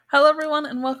Hello, everyone,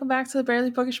 and welcome back to the Barely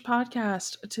Bookish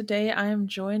podcast. Today, I am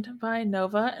joined by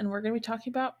Nova, and we're going to be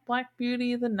talking about Black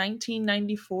Beauty, the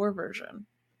 1994 version.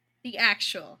 The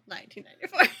actual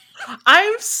 1994.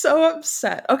 I'm so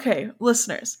upset. Okay,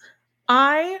 listeners,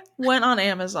 I went on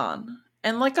Amazon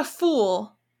and, like a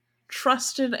fool,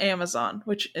 trusted Amazon,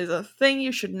 which is a thing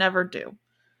you should never do.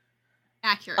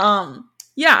 Accurate.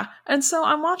 Yeah, and so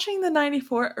I'm watching the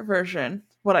 94 version.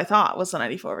 What I thought was the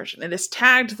 94 version. It is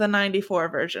tagged the 94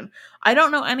 version. I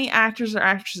don't know any actors or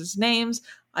actresses' names.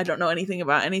 I don't know anything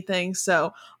about anything.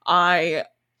 So I,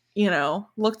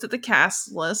 looked at the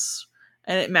cast list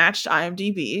and it matched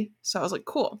IMDb. So I was like,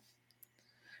 cool.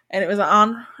 And it was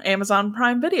on Amazon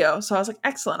Prime Video. So I was like,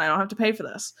 excellent. I don't have to pay for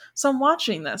this. So I'm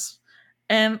watching this.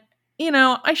 And,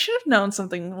 I should have known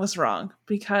something was wrong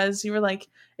because you were like,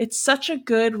 it's such a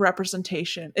good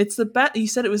representation. It's the best. You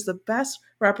said it was the best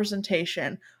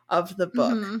representation of the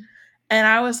book. Mm-hmm. And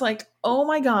I was like, oh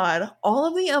my God, all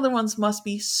of the other ones must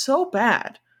be so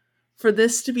bad for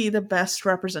this to be the best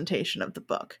representation of the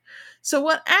book. So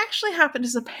what actually happened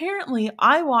is apparently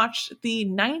I watched the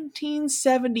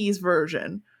 1970s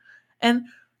version. And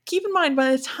keep in mind,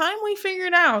 by the time we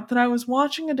figured out that I was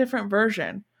watching a different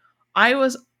version, I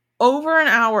was over an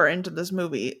hour into this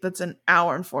movie that's an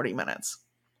hour and 40 minutes.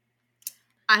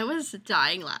 I was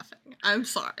dying laughing. I'm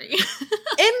sorry.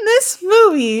 In this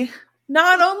movie,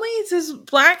 not only does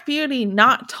Black Beauty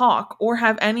not talk or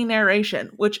have any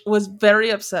narration, which was very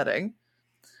upsetting,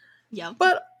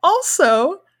 but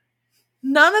also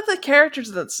none of the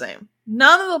characters are the same.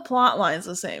 None of the plot lines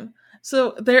are the same.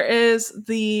 So there is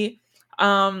there's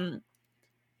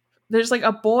like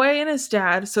a boy and his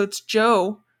dad, so it's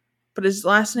Joe, but his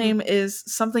last name is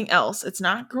something else. It's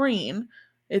not Green.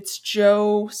 It's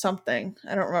Joe something.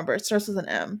 I don't remember. It starts with an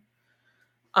M.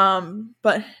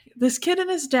 But this kid and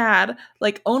his dad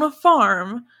like own a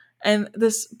farm, and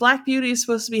this Black Beauty is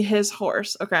supposed to be his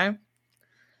horse, okay?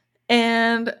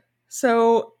 And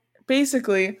so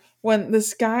basically, when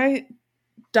this guy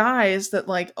dies that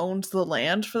like owns the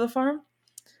land for the farm,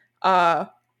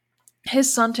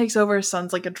 his son takes over. His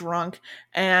son's like a drunk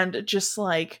and just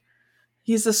like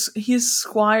he's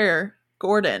Squire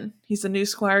Gordon. He's the new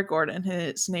Squire Gordon.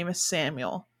 His name is Sam,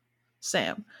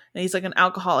 and he's like an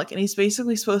alcoholic, and he's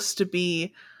basically supposed to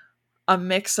be a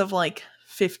mix of like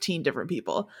 15 different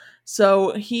people.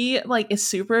 So he like is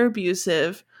super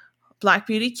abusive. Black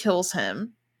Beauty kills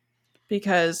him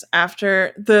because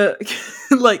after the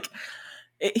like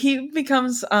he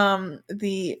becomes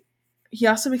he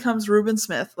also becomes Reuben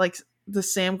Smith, like the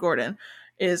Sam Gordon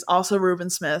is also Reuben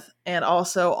Smith and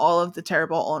also all of the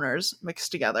terrible owners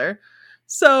mixed together.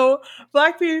 So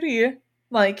Black Beauty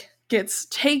like gets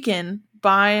taken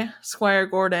by Squire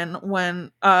Gordon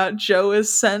when Joe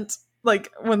is sent,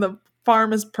 like when the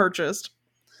farm is purchased,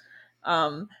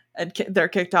 and they're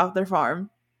kicked off their farm.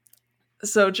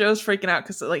 So Joe's freaking out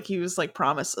because like he was like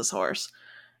promised this horse,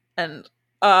 and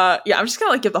I'm just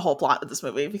gonna like give the whole plot of this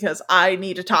movie because I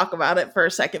need to talk about it for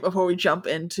a second before we jump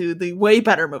into the way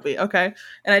better movie, okay?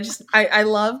 And I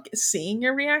love seeing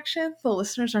your reaction. The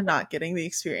listeners are not getting the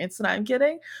experience that I'm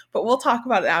getting, but we'll talk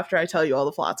about it after I tell you all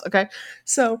the plots, okay?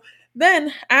 So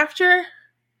then after,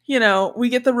 we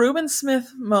get the Reuben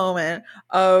Smith moment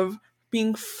of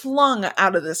being flung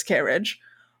out of this carriage,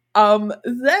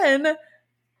 then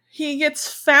he gets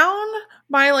found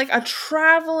by like a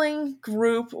traveling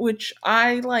group, which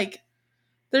I like.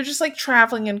 They're just like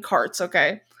traveling in carts,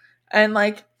 okay? And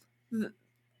like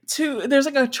there's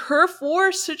like a turf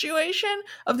war situation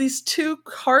of these two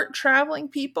cart traveling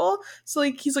people. So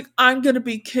like he's like, I'm gonna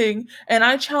be king and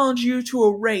I challenge you to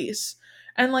a race.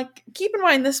 And like keep in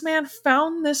mind, this man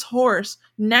found this horse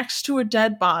next to a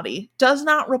dead body, does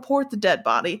not report the dead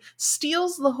body,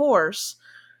 steals the horse,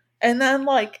 and then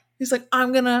like he's like,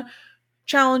 I'm gonna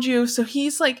challenge you. So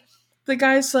he's like, the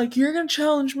guy's like, you're gonna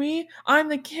challenge me? I'm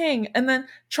the king. And then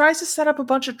tries to set up a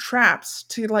bunch of traps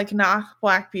to like knock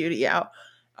Black Beauty out.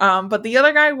 But the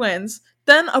other guy wins.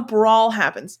 Then a brawl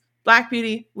happens. Black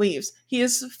Beauty leaves. He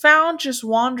is found just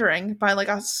wandering by like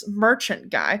a merchant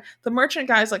guy. The merchant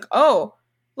guy's like, oh,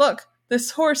 look,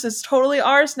 this horse is totally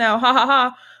ours now. Ha ha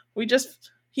ha.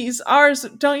 He's ours.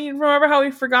 Don't you remember how we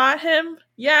forgot him?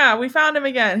 Yeah, we found him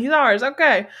again. He's ours.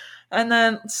 Okay. And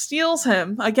then steals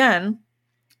him again.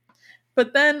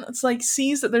 But then it's like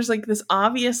sees that there's like this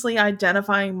obviously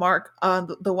identifying mark on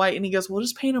the white, and he goes, we'll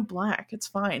just paint him black. It's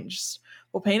fine.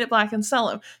 We'll paint it black and sell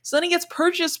him. So then he gets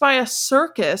purchased by a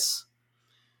circus.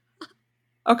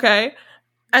 Okay.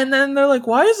 And then they're like,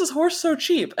 why is this horse so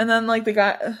cheap? And then like the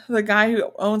guy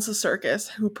who owns the circus,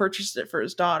 who purchased it for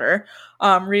his daughter,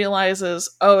 realizes,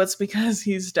 oh, it's because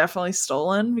he's definitely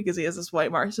stolen because he has this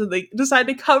white mark. So they decide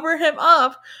to cover him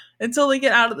up until they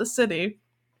get out of the city.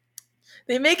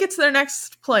 They make it to their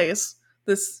next place,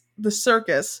 the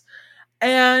circus.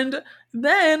 And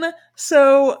then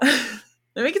so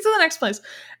they make it to the next place.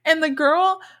 And the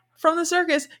girl from the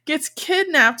circus gets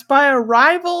kidnapped by a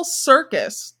rival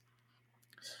circus.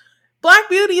 Black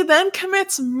Beauty then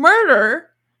commits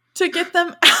murder to get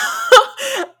them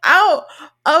out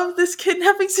of this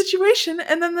kidnapping situation,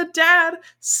 and then the dad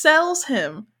sells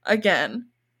him again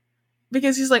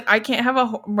because he's like, I can't have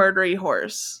a murdery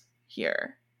horse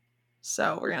here,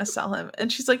 so we're gonna sell him.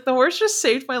 And she's like, the horse just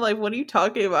saved my life, what are you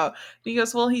talking about? And he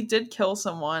goes, well, he did kill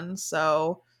someone,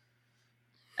 so...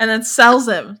 And then sells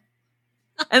him.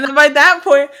 And then by that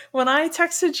point, when I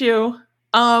texted you,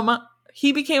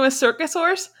 he became a circus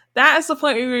horse. That is the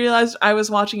point where you realized I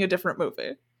was watching a different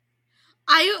movie.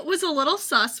 I was a little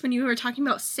sus when you were talking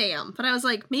about Sam, but I was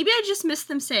like, maybe I just missed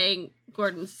them saying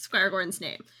Squire Gordon's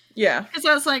name. Yeah. Because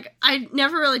I was like, I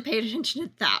never really paid attention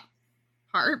to that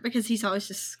part because he's always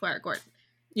just Squire Gordon.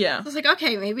 Yeah. I was like,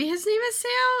 okay, maybe his name is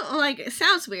Sam? Like, it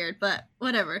sounds weird, but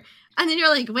whatever. And then you're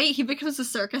like, wait, he becomes a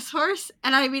circus horse?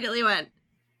 And I immediately went,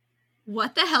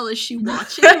 what the hell is she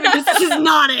watching? Because this is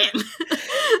not it.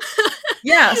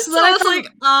 Yeah. So I was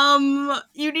like,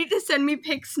 you need to send me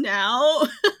pics now.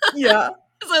 Yeah.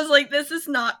 So I was like, this is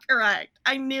not correct.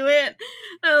 I knew it.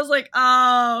 And I was like,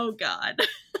 oh god.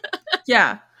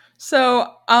 Yeah.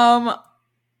 So,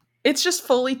 it's just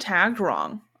fully tagged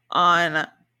wrong on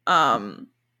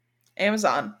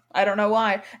Amazon. I don't know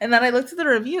why. And then I looked at the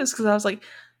reviews because I was like,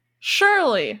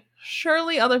 surely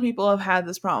other people have had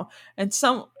this problem. And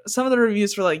some of the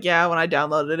reviews were like, yeah, when I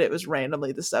downloaded it, it was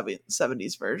randomly the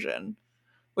 70s version,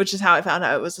 which is how I found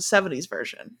out it was the 70s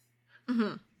version.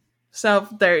 Mm-hmm. So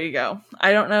there you go.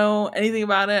 I don't know anything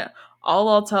about it. All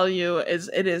I'll tell you is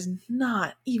it is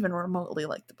not even remotely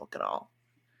like the book at all.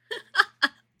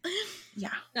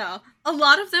 Yeah. No. A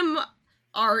lot of them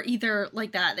are either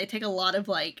like that. They take a lot of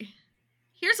like,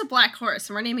 here's a black horse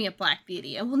and we're naming it Black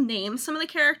Beauty. And we'll name some of the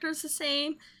characters the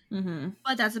same. Mm-hmm.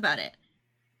 But that's about it.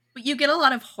 But you get a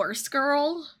lot of horse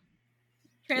girl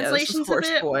translations horse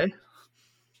of it. Boy.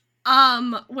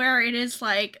 Where it is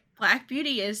like Black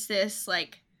Beauty is this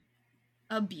like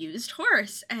abused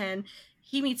horse and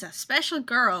he meets a special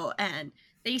girl and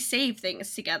they save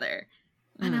things together.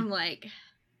 And I'm like,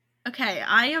 okay,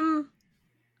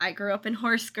 I grew up in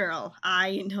Horse Girl.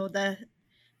 I know the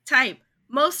type.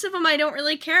 Most of them I don't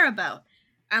really care about.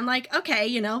 I'm like, okay,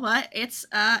 you know what? It's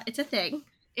a thing.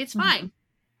 It's fine. Mm-hmm.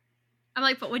 I'm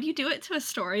like, but when you do it to a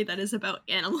story that is about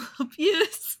animal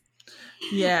abuse,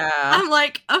 yeah, I'm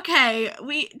like, okay,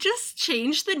 we just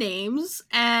changed the names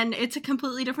and it's a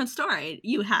completely different story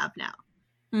you have now.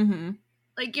 Mm-hmm.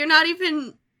 Like, you're not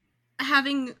even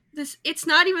having this, it's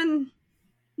not even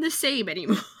the same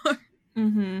anymore.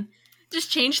 Mm-hmm.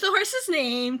 Just change the horse's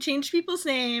name, change people's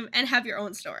name, and have your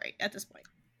own story at this point.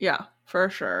 Yeah, for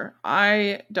sure.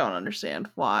 I don't understand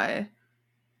why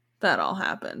that all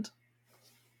happened.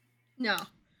 No.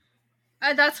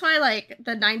 That's why, like,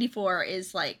 the 94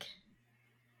 is, like,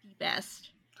 the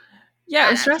best. Yeah,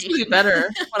 it was drastically better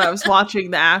when I was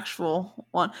watching the actual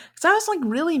one. Because I was, like,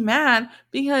 really mad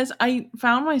because I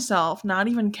found myself not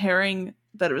even caring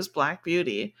that it was Black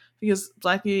Beauty. Because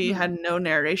Black Beauty had no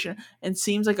narration and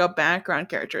seems like a background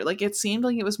character. Like, it seemed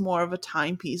like it was more of a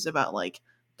timepiece about, like,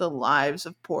 the lives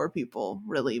of poor people,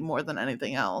 really, more than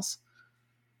anything else.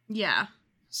 Yeah.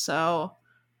 So...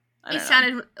 It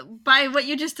sounded, by what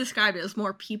you just described, it was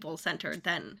more people-centered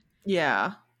than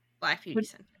Black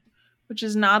Beauty-centered. Which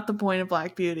is not the point of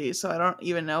Black Beauty, so I don't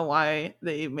even know why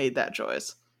they made that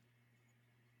choice.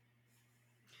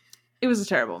 It was a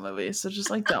terrible movie, so just,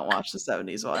 like, don't watch the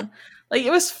 70s one. Like,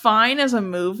 it was fine as a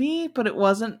movie, but it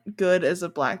wasn't good as a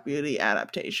Black Beauty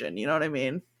adaptation, you know what I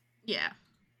mean? Yeah.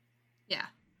 Yeah.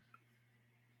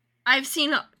 I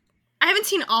haven't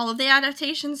seen all of the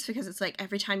adaptations because it's like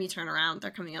every time you turn around, they're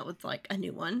coming out with like a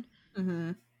new one.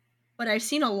 Mm-hmm. But I've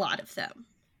seen a lot of them.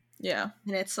 Yeah.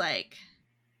 And it's like,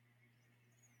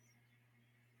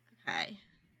 okay,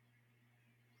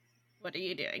 what are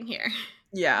you doing here?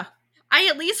 Yeah. I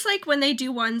at least like when they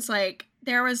do ones like,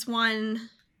 there was one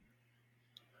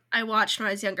I watched when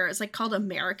I was younger. It was like called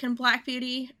American Black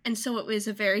Beauty. And so it was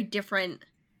a very different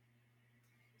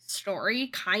story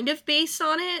kind of based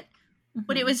on it. Mm-hmm.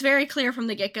 But it was very clear from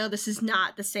the get-go, this is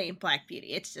not the same Black Beauty.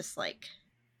 It's just, like...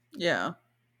 Yeah.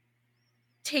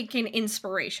 Taking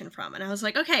inspiration from. And I was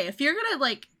like, okay, if you're gonna,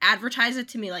 like, advertise it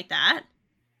to me like that,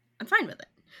 I'm fine with it.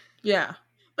 Yeah.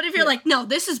 But if you're like, no,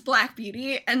 this is Black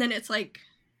Beauty, and then it's like,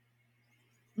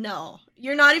 no,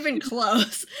 you're not even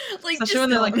close. Like, especially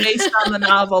when they're like based on the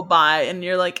novel by, and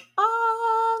you're like,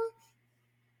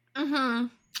 I'm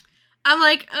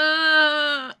like,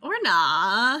 or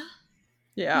nah.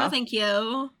 Yeah. No, thank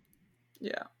you.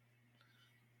 Yeah.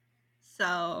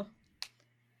 So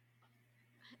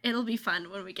it'll be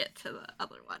fun when we get to the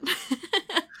other one.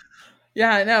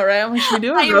 Yeah, I know, right? Should we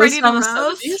do Are a you roast ready to on the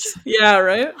roast? 70s? Yeah,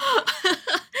 right?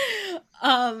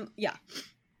 Yeah.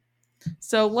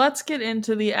 So let's get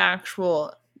into the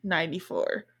actual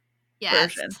 94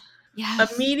 version.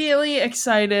 Yes. Immediately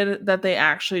excited that they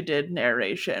actually did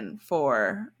narration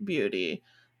for Beauty.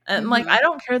 And like, I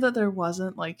don't care that there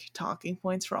wasn't like talking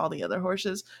points for all the other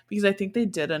horses, because I think they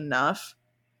did enough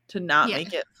to not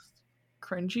make it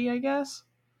cringy, I guess.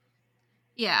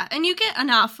 Yeah, and you get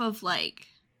enough of like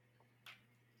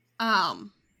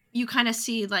you kind of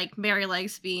see like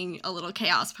Merrylegs being a little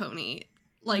chaos pony,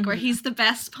 like where he's the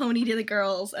best pony to the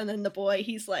girls, and then the boy,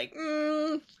 he's like,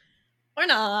 or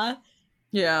not.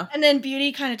 Yeah. And then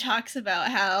Beauty kind of talks about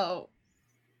how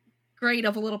great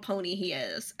of a little pony he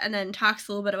is, and then talks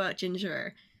a little bit about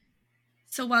Ginger.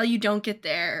 So while you don't get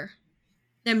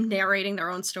them narrating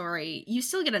their own story, you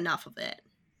still get enough of it.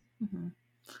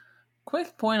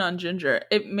 Quick point on Ginger.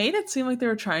 It made it seem like they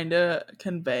were trying to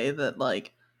convey that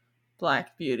like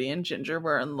Black Beauty and Ginger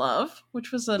were in love,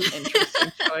 which was an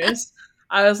interesting choice.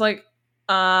 I was like,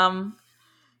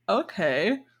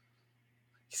 okay.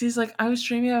 Because he's like, I was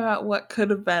dreaming about what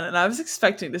could have been, and I was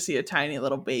expecting to see a tiny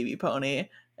little baby pony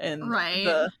and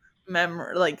the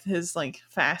like his like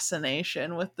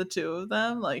fascination with the two of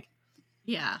them. Like,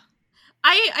 yeah.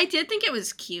 I did think it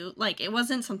was cute. Like, it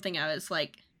wasn't something I was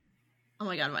like, oh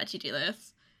my god, why'd you do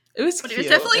this? It was but cute. It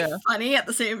was definitely funny at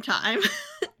the same time.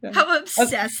 How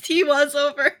obsessed he was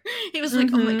over. He was like,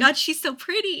 oh my god, she's so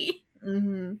pretty.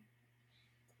 I'm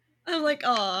like,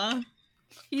 aw.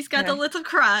 He's got the little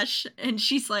crush. And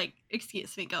she's like,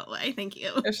 excuse me, go away. Thank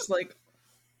you. It's just like,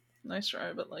 nice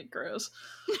try, but like gross.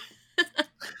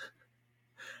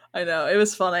 I know. It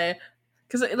was funny.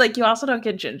 Because like you also don't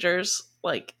get Ginger's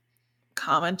like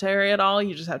commentary at all.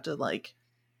 You just have to like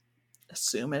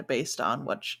assume it based on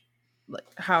what like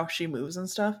how she moves and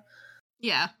stuff.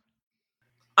 Yeah.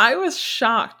 I was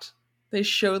shocked they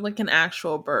showed like an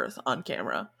actual birth on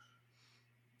camera.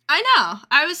 I know.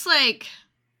 I was like,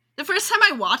 the first time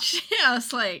I watched it, I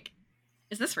was like,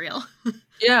 is this real?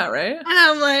 Yeah, right? And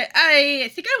I'm like,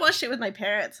 I think I watched it with my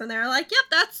parents, and they were like, yep,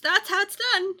 that's how it's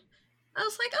done. I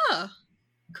was like, oh,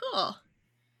 cool.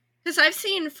 Because I've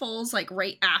seen foals like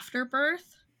right after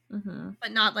birth,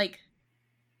 but not like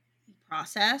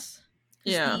process.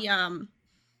 Yeah. The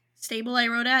stable I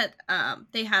rode at,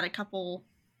 they had a couple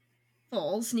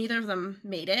foals. Neither of them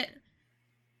made it.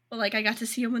 But like I got to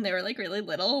see them when they were like really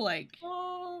little, like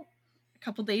a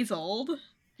couple days old.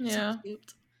 Yeah. So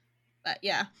cute. But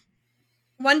yeah.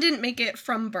 One didn't make it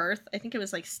from birth. I think it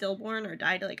was like stillborn or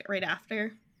died like right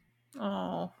after.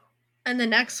 Oh. And the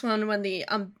next one, when the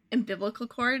umbilical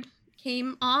cord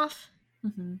came off,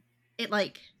 it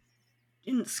like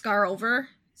didn't scar over,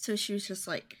 so she was just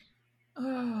like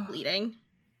bleeding.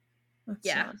 That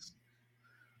sucks.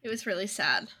 It was really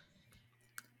sad.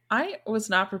 I was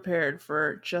not prepared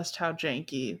for just how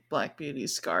janky Black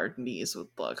Beauty's scarred knees would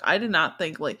look. I did not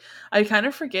think like I kind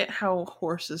of forget how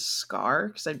horses scar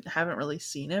because I haven't really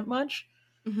seen it much.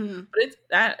 But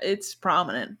it's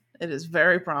prominent. It is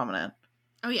very prominent.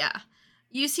 Oh yeah,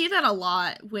 you see that a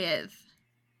lot with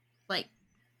like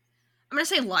I'm gonna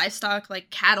say livestock,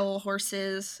 like cattle,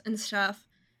 horses, and stuff.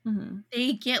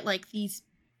 They get like these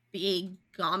big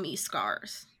gummy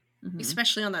scars,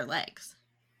 especially on their legs.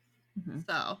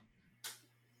 So,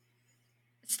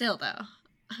 still though,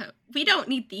 we don't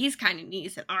need these kind of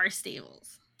knees in our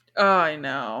stables. Oh, I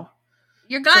know.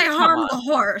 Your guy harmed the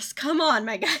horse. Come on,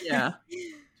 my guy. Yeah,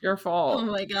 your fault. Oh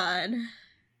my god.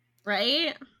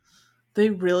 Right? They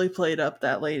really played up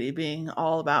that lady being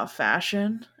all about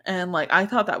fashion, and like I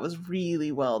thought that was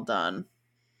really well done.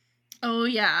 Oh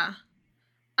yeah,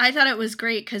 I thought it was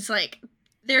great because like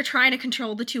they're trying to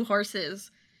control the two horses.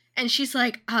 And she's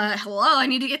like, hello, I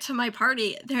need to get to my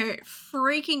party. They're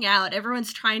freaking out.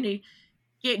 Everyone's trying to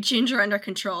get Ginger under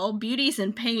control. Beauty's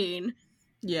in pain.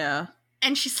 Yeah.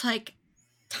 And she's like,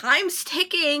 time's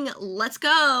ticking. Let's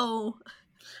go.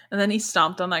 And then he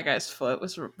stomped on that guy's foot. It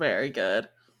was very good.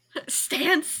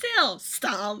 Stand still.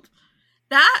 Stomp.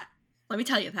 That, let me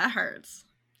tell you, that hurts.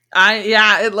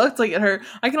 It looked like it hurt.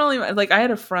 I can only, like, I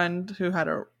had a friend who had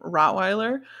a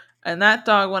Rottweiler. And that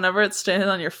dog, whenever it's standing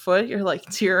on your foot, you're like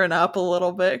tearing up a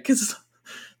little bit because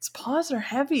its paws are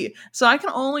heavy. So I can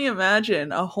only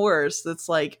imagine a horse that's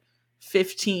like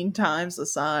 15 times the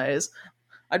size.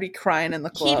 I'd be crying in the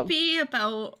club. He'd be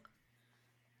about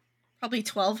probably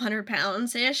 1,200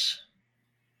 pounds ish.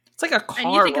 It's like a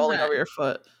car rolling over your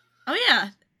foot. Oh yeah,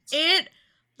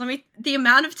 the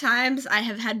amount of times I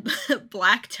have had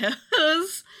black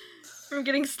toes from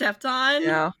getting stepped on.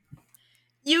 Yeah.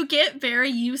 You get very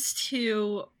used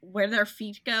to where their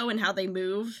feet go and how they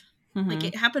move. Mm-hmm. Like,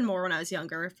 it happened more when I was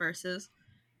younger versus.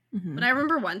 Mm-hmm. But I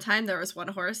remember one time there was one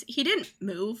horse. He didn't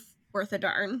move worth a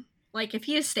darn. Like, if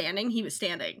he was standing, he was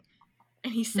standing.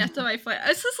 And he stepped on my foot. I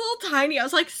was this little tiny. I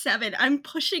was like 7. I'm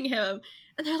pushing him.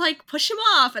 And they're like, push him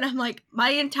off. And I'm like,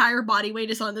 my entire body weight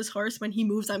is on this horse. When he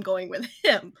moves, I'm going with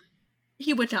him.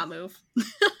 He would not move.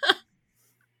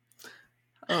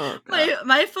 Oh,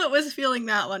 my foot was feeling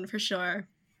that one for sure.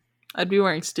 I'd be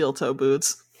wearing steel toe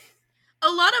boots. A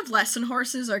lot of lesson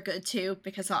horses are good too,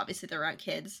 because obviously they're around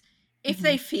kids. If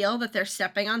they feel that they're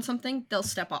stepping on something, they'll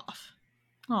step off.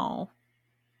 Oh.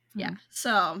 Yeah.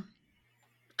 So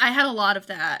I had a lot of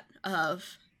that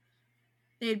of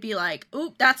they'd be like,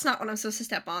 oop, that's not what I'm supposed to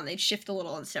step on. They'd shift a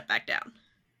little and step back down.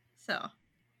 So.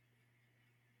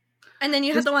 And then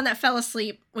you had the one that fell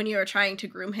asleep when you were trying to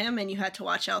groom him, and you had to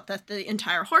watch out that the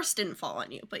entire horse didn't fall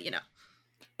on you, but you know.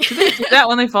 Do they do that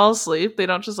when they fall asleep? They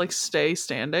don't just like stay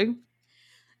standing?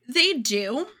 They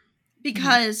do,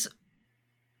 because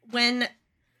when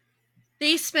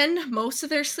they spend most of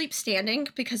their sleep standing,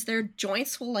 because their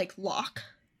joints will like lock,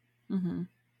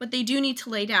 but they do need to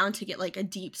lay down to get like a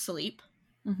deep sleep.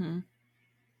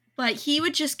 But he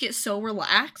would just get so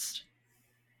relaxed,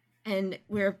 and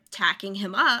we're tacking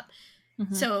him up,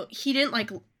 so he didn't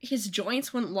like, his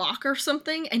joints wouldn't lock or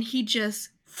something, and he just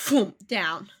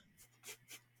down.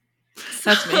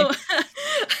 That's me.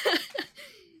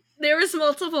 There was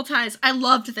multiple times. I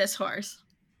loved this horse.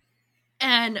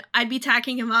 And I'd be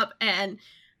tacking him up, and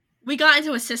we got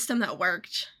into a system that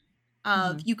worked.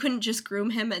 You couldn't just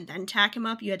groom him and then tack him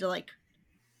up. You had to like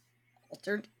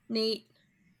alternate,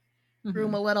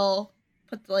 groom a little,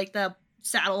 put like the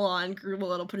saddle on, groom a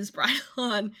little, put his bridle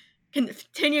on,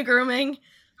 continue grooming.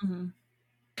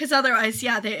 Because otherwise,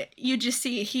 you just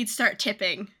see he'd start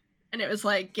tipping. And it was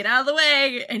like, get out of the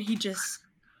way, and he just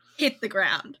hit the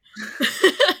ground.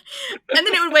 And then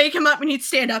it would wake him up, and he'd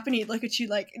stand up, and he'd look at you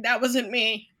like, that wasn't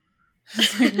me.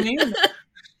 Like me?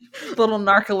 Little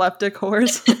narcoleptic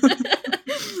horse.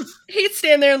 He'd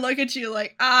stand there and look at you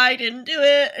like, I didn't do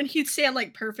it. And he'd stand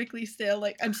like perfectly still,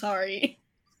 like, I'm sorry.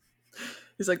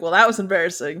 He's like, well, that was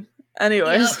embarrassing.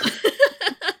 Anyways.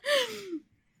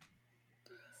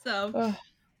 So.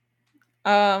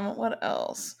 What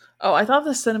else? Oh, I thought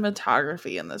the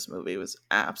cinematography in this movie was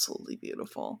absolutely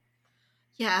beautiful.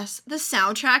 Yes, the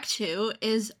soundtrack too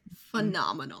is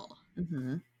phenomenal.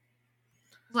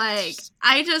 Like,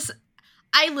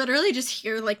 I literally just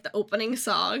hear like the opening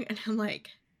song, and I'm like,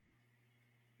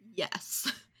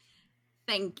 yes,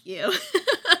 thank you.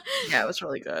 Yeah, it was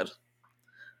really good.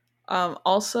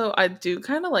 Also, I do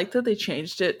kind of like that they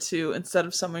changed it to, instead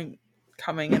of someone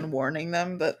coming and warning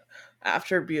them that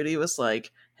after Beauty was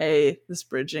like, hey, this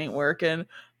bridge ain't working,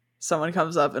 someone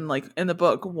comes up and like in the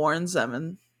book warns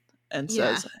them and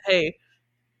says, hey,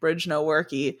 bridge no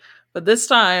worky. But this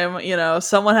time, you know,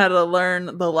 someone had to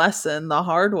learn the lesson the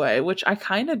hard way, which I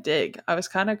kind of dig. I was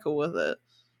kind of cool with it.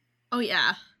 Oh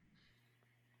yeah,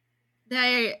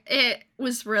 it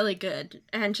was really good.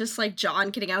 And just like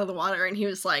John getting out of the water, and he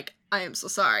was like, I am so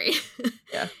sorry.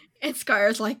 Yeah. And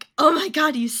Scar's like, oh my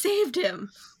god, you saved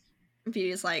him. And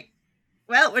Beauty's like,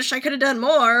 well, wish I could have done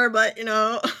more, but, you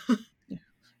know.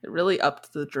 It really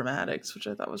upped the dramatics, which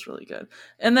I thought was really good.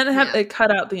 And then it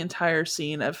cut out the entire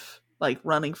scene of, like,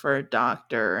 running for a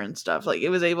doctor and stuff. Like, it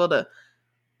was able to,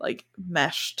 like,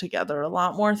 mesh together a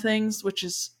lot more things, which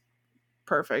is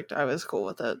perfect. I was cool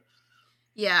with it.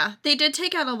 Yeah, they did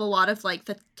take out a lot of, like,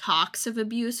 the talks of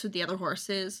abuse with the other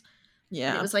horses.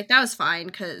 Yeah. And it was like, that was fine,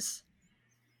 because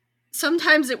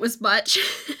sometimes it was much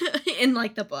in,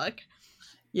 like, the book.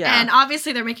 Yeah. And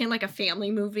obviously they're making like a family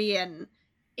movie, and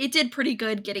it did pretty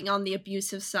good getting on the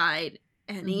abusive side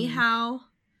anyhow.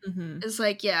 It's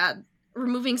like, yeah,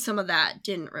 removing some of that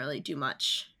didn't really do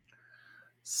much.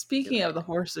 Speaking of the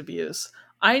horse abuse,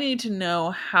 I need to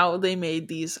know how they made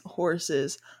these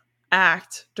horses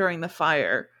act during the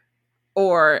fire,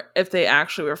 or if they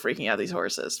actually were freaking out these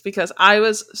horses, because I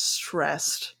was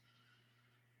stressed.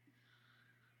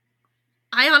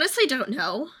 I honestly don't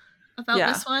know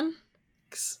about this one.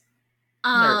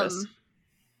 Nervous.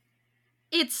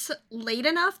 It's late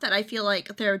enough that I feel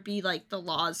like there would be like the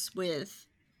laws with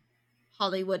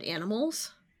Hollywood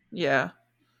Animals. Yeah.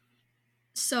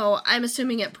 So I'm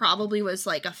assuming it probably was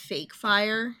like a fake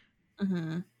fire.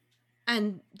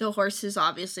 And the horses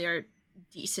obviously are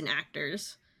decent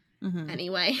actors Mm-hmm.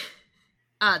 anyway.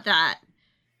 That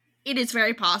it is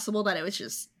very possible that it was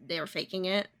just they were faking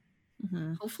it.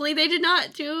 Mm-hmm. Hopefully they did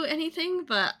not do anything,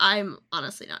 but I'm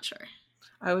honestly not sure.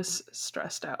 I was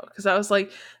stressed out because I was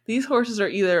like, these horses are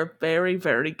either very,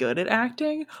 very good at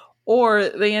acting, or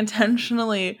they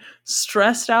intentionally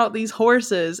stressed out these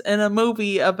horses in a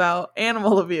movie about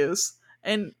animal abuse.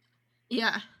 And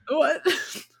Yeah. what?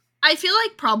 I feel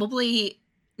like probably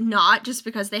not, just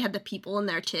because they had the people in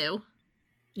there too.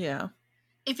 Yeah.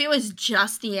 If it was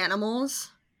just the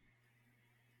animals,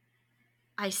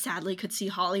 I sadly could see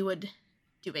Hollywood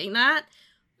doing that.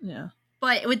 Yeah.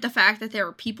 But with the fact that there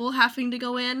were people having to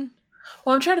go in,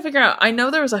 Well, I'm trying to figure out. I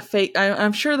know there was a fake.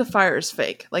 I'm sure the fire is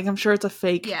fake. Like, I'm sure it's a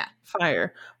fake yeah.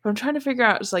 fire. But I'm trying to figure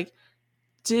out, it's like,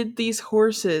 did these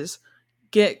horses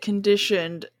get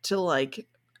conditioned to, like,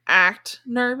 act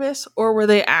nervous, or were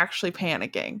they actually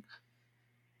panicking?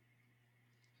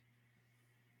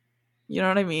 You know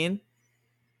what I mean?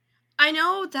 I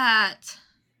know that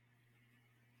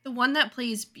the one that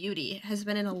plays Beauty has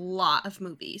been in a lot of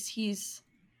movies. He's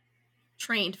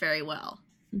trained very well.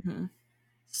 Mm-hmm.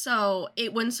 So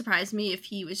it wouldn't surprise me if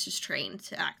he was just trained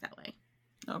to act that way.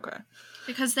 Okay.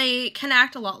 Because they can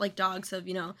act a lot like dogs of,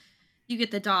 you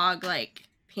get the dog like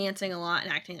panting a lot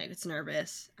and acting like it's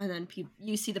nervous. And then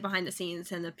you see the behind the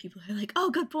scenes and the people are like, oh,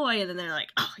 good boy. And then they're like,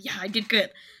 oh, yeah, I did good.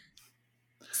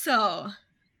 So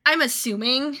I'm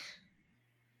assuming,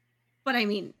 but I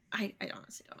mean, I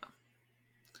honestly don't know.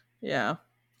 Yeah.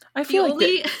 I feel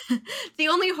like the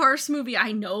only horse movie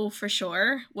I know for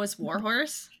sure was War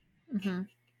Horse. Mm-hmm.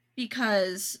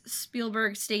 Because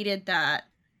Spielberg stated that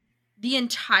the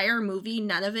entire movie,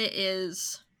 none of it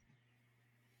is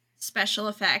special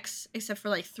effects except for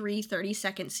like 3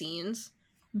 30-second scenes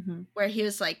Mm-hmm. where he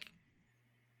was like,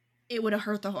 it would have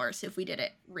hurt the horse if we did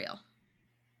it real.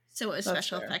 So it was That's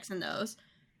special fair. effects in those.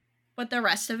 But the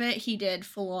rest of it, he did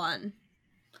full on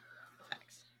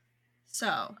effects.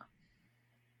 So.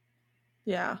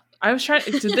 Yeah. I was trying.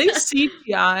 Did they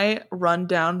CGI run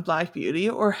down Black Beauty,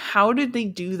 or how did they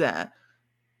do that?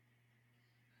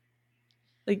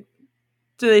 Like,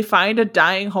 do they find a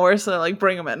dying horse and like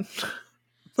bring him in?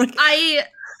 Like,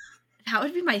 that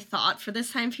would be my thought for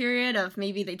this time period, of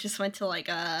maybe they just went to like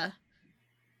a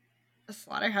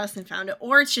slaughterhouse and found it,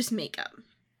 or it's just makeup.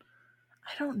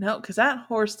 I don't know, because that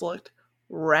horse looked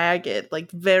ragged, like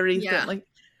very thin. Like,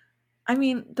 I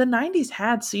mean, the 90s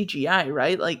had CGI,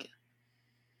 right? Like,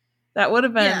 that would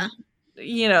have been,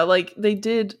 like they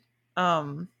did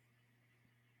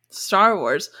Star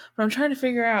Wars, but I'm trying to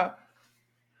figure out.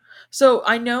 So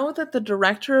I know that the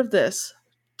director of this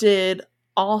did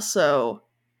also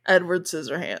Edward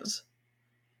Scissorhands.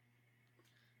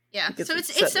 Yeah, so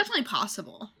it's definitely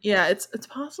possible. Yeah, it's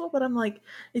possible, but I'm like,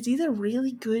 it's either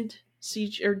really good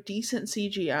CG or decent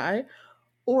CGI,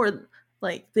 or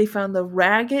like they found the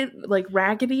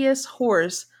raggediest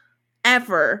horse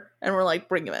ever, and we're like,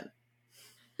 bring him in.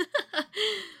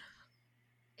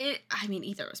 I mean,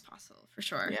 either is possible for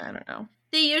sure. Yeah, I don't know.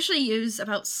 They usually use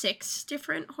about 6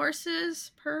 different horses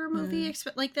per movie,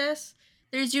 like this.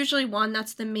 There's usually one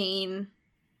that's the main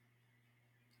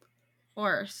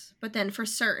horse, but then for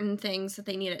certain things that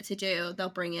they need it to do, they'll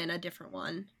bring in a different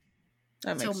one.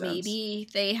 That makes sense. So maybe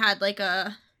they had like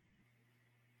a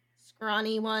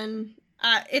scrawny one.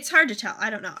 It's hard to tell.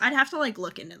 I don't know. I'd have to like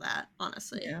look into that,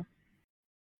 honestly. Yeah.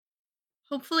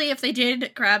 Hopefully, if they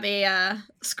did grab a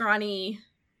scrawny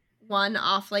one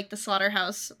off like the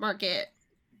slaughterhouse market,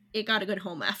 it got a good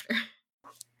home after.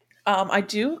 I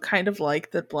do kind of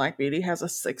like that Black Beauty has a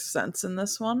sixth sense in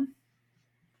this one.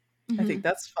 I think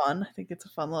that's fun. I think it's a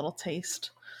fun little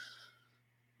taste.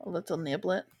 A little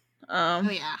niblet. Oh,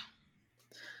 yeah.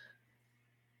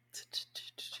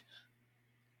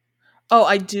 Oh,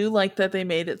 I do like that they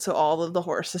made it so all of the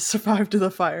horses survived the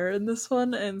fire in this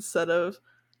one instead of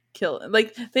killing.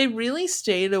 Like, they really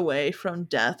stayed away from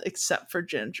death except for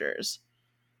Ginger's,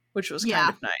 which was kind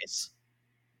of nice.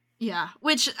 Yeah,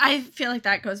 which I feel like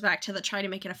that goes back to the try to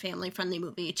make it a family-friendly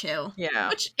movie, too. Yeah.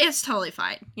 Which is totally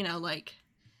fine. Like,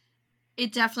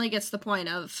 it definitely gets the point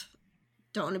of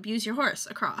don't abuse your horse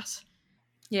across.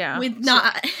 Yeah.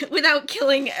 Without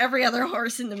killing every other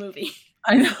horse in the movie.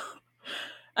 I know.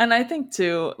 And I think,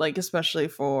 too, like, especially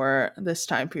for this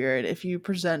time period, if you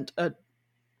present a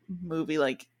movie,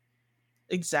 like,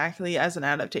 exactly as an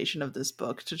adaptation of this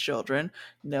book to children,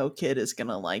 no kid is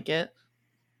gonna like it.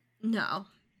 No.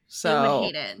 So they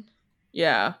would hate it.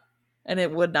 Yeah. And it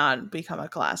would not become a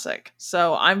classic.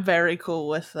 So I'm very cool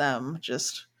with them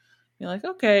just being like,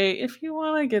 okay, if you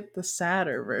want to get the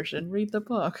sadder version, read the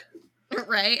book.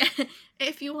 Right?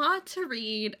 If you want to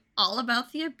read all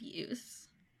about the abuse,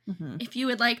 Mm-hmm. if you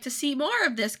would like to see more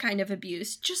of this kind of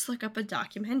abuse, just look up a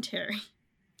documentary.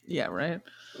 Yeah, right.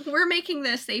 We're making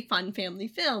this a fun family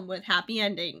film with happy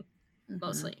ending,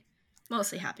 Mm-hmm.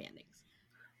 mostly happy endings.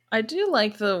 I do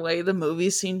like the way the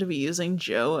movies seem to be using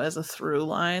Joe as a through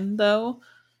line, though.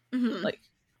 Mm-hmm. Like,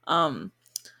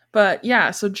 but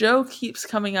yeah, so Joe keeps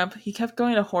coming up. He kept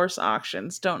going to horse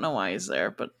auctions. Don't know why he's there,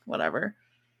 but whatever.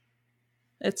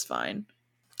 It's fine.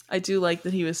 I do like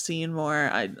that he was seen more.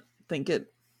 I think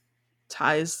it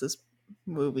ties this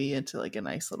movie into like a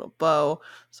nice little bow,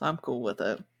 so I'm cool with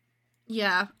it.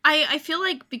 Yeah, I feel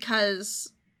like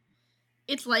because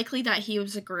it's likely that he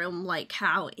was a groom, like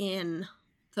how in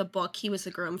the book he was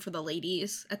a groom for the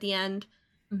ladies at the end.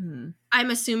 Mm-hmm. I'm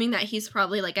assuming that he's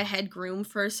probably like a head groom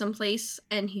for someplace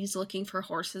and he's looking for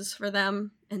horses for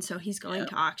them. And so he's going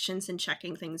to auctions and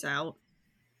checking things out.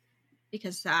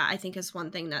 Because that, I think, is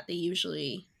one thing that they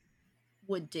usually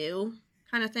would do,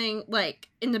 kind of thing. Like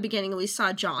in the beginning, we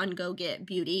saw John go get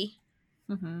Beauty.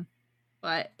 Mm-hmm.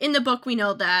 But in the book, we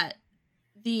know that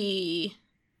the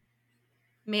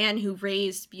man who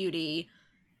raised Beauty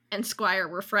and Squire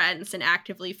were friends and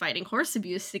actively fighting horse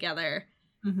abuse together.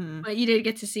 Mm-hmm. But you did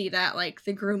get to see that, like,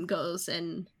 the groom goes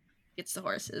and gets the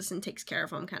horses and takes care of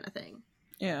them, kind of thing.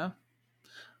 Yeah.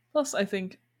 Plus, I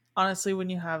think, honestly, when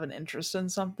you have an interest in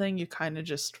something, you kind of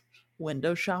just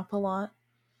window shop a lot.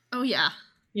 Oh, yeah.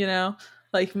 You know?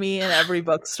 Like me in every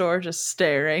bookstore just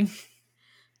staring.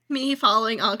 Me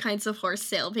following all kinds of horse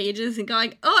sale pages and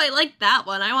going, oh, I like that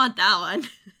one. I want that one.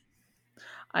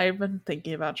 I've been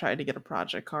thinking about trying to get a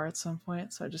project car at some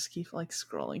point, so I just keep like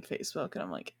scrolling Facebook and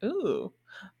I'm like, ooh,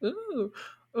 ooh,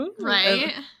 ooh.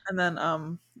 Right? And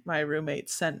then my roommate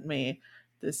sent me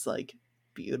this like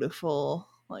beautiful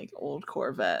like old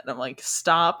Corvette. And I'm like,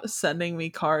 stop sending me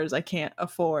cars I can't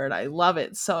afford. I love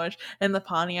it so much. And the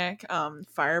Pontiac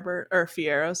Firebird or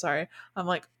Fiero, sorry. I'm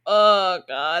like, oh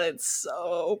god, it's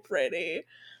so pretty.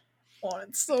 Oh,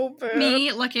 it's so bad.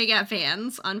 Me looking at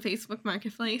vans on Facebook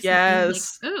Marketplace.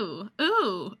 Yes. And being like, ooh,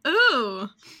 ooh, ooh.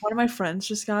 One of my friends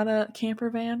just got a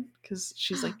camper van because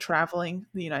she's like traveling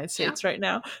the United States right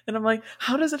now. And I'm like,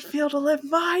 how does it feel to live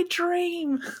my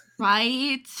dream?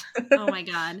 Right? Oh my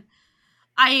god.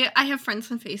 I have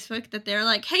friends on Facebook that they're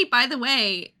like, hey, by the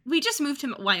way, we just moved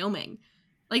to Wyoming.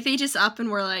 Like, they just up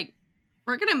and were like,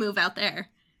 we're going to move out there.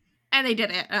 And they did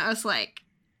it. And I was like,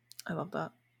 I love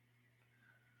that.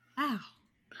 wow.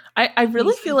 I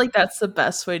really feel like that's the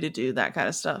best way to do that kind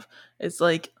of stuff. It's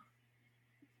like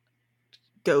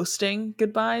ghosting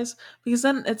goodbyes, because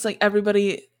then it's like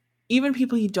everybody, even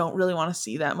people you don't really want to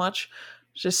see that much,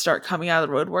 just start coming out of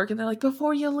the roadwork and they're like,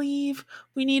 before you leave,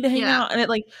 we need to hang out. And it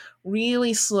like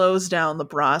really slows down the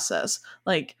process.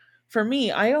 Like for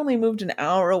me, I only moved an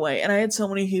hour away and I had so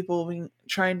many people being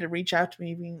trying to reach out to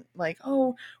me being like,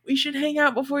 oh, we should hang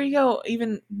out before you go,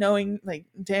 even knowing like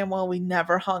damn well we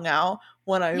never hung out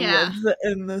when I lived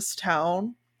in this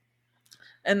town.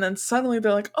 And then suddenly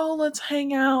they're like, oh, let's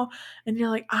hang out. And you're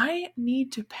like, I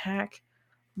need to pack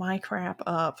my crap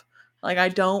up. Like, I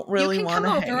don't really want to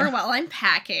hang out. You can come over while I'm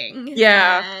packing.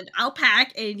 Yeah. And I'll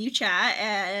pack and you chat.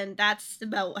 And that's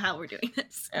about how we're doing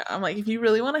this. Yeah, I'm like, if you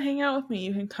really want to hang out with me,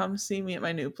 you can come see me at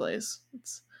my new place.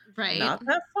 It's not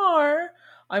that far.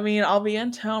 I mean, I'll be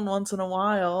in town once in a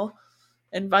while.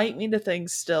 Invite me to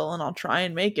things still, and I'll try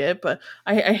and make it. But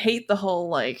I hate the whole,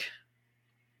 like,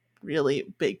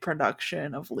 really big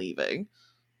production of leaving.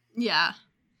 Yeah.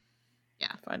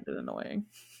 I find it annoying.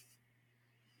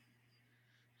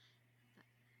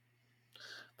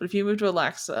 But if you move to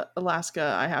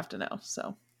Alaska, I have to know.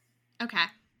 So. Okay.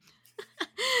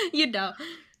 You know.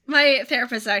 My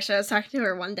therapist, actually, I was talking to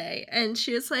her one day, and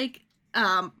she was like,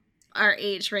 our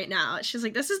age right now. She's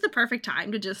like, this is the perfect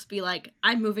time to just be like,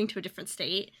 I'm moving to a different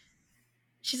state.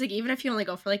 She's like, even if you only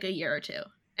go for like a year or two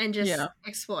and just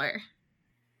explore.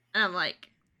 And I'm like,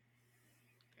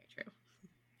 very true.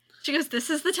 She goes, this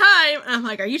is the time. And I'm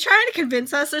like, are you trying to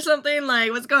convince us or something?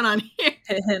 Like, what's going on here?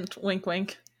 Hint, wink,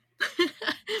 wink.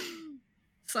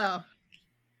 So.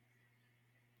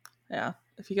 Yeah.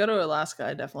 If you go to Alaska,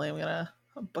 I definitely am going to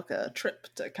book a trip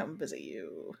to come visit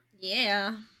you.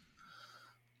 Yeah.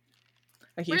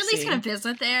 We're at least going to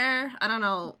visit there. I don't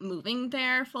know, moving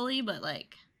there fully, but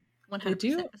like 100%. They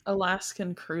do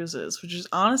Alaskan cruises, which is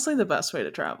honestly the best way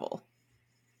to travel.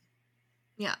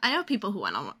 Yeah, I know people who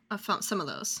went on some of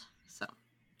those. So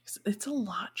it's a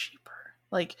lot cheaper.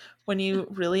 Like when you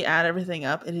really add everything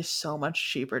up, it is so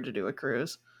much cheaper to do a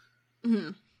cruise.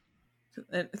 Mm-hmm.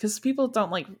 Because people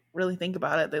don't like really think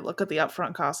about it. They look at the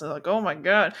upfront cost and they're like, oh my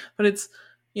god. But it's,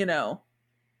 you know,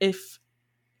 if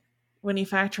when you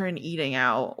factor in eating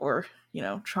out or, you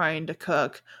know, trying to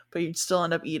cook, but you'd still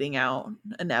end up eating out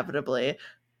inevitably,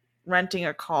 renting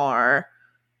a car,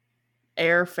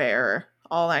 airfare,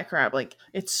 all that crap, like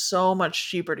it's so much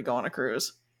cheaper to go on a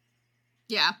cruise.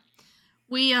 Yeah.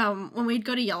 We when we'd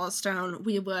go to Yellowstone,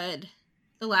 we would,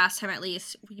 the last time at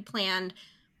least, we planned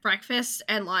breakfast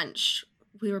and lunch.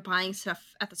 We were buying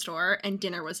stuff at the store and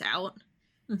dinner was out.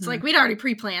 It's like we'd already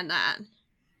pre-planned that.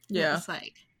 Yeah. It's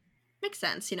like, makes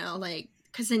sense, you know, like,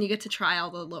 because then you get to try all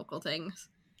the local things.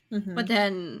 Mm-hmm. But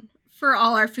then for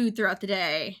all our food throughout the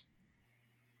day,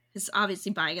 because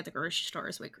obviously buying at the grocery store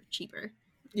is way cheaper.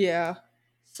 Yeah.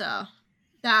 So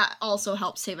that also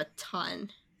helps save a ton.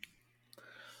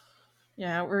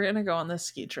 Yeah, we're gonna go on this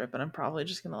ski trip, and I'm probably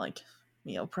just gonna like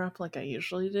meal prep like I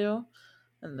usually do,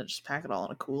 and then just pack it all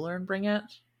in a cooler and bring it.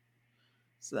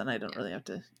 So then I don't really have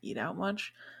to eat out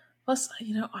much. Plus,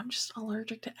 you know, I'm just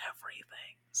allergic to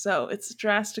everything, so it's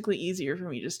drastically easier for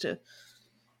me just to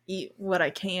eat what I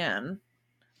can.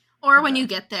 Or when you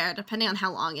get there, depending on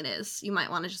how long it is, you might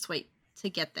want to just wait to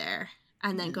get there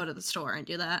and then go to the store and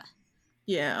do that.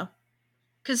 Yeah.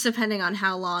 Because depending on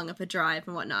how long of a drive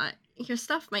and whatnot, your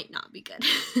stuff might not be good.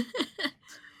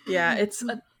 Yeah, it's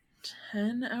a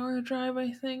 10-hour drive,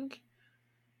 I think.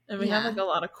 And we have like a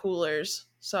lot of coolers.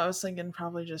 So I was thinking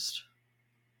probably just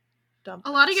dump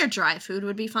a lot of your dry food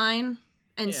would be fine.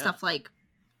 And Yeah. stuff like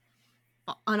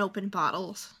unopened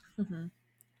bottles. Mm-hmm.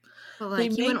 But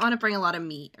like you wouldn't want to bring a lot of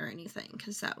meat or anything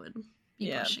because that would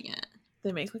be pushing it.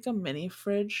 They make like a mini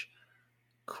fridge,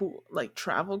 like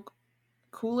travel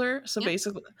cooler. So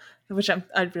basically, which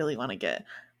I'd really want to get,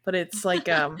 but it's like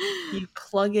you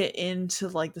plug it into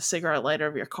like the cigarette lighter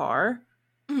of your car,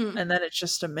 and then it's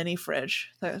just a mini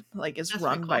fridge that like is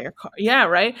run by your car. Yeah,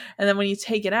 right. And then when you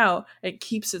take it out, it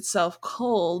keeps itself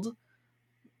cold.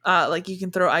 Like you can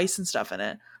throw ice and stuff in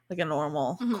it, like a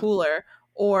normal cooler.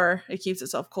 Or it keeps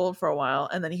itself cold for a while,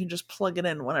 and then you can just plug it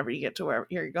in whenever you get to where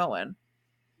you're going.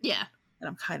 Yeah. And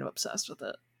I'm kind of obsessed with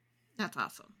it. That's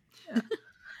awesome. Yeah.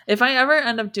 If I ever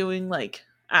end up doing, like,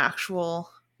 actual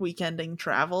weekending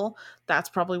travel, that's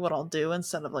probably what I'll do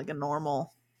instead of, like, a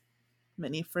normal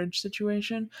mini fridge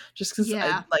situation. Just because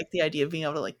I like the idea of being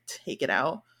able to, like, take it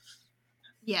out.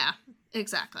 Yeah,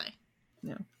 exactly.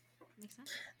 Yeah. Makes sense.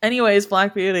 Anyways,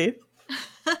 Black Beauty.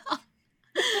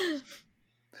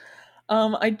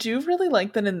 I do really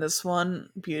like that in this one,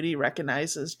 Beauty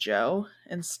recognizes Joe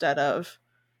instead of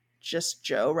just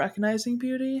Joe recognizing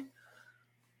Beauty.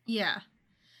 Yeah.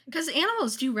 Because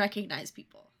animals do recognize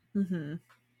people. Mm-hmm.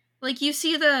 Like, you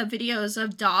see the videos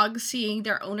of dogs seeing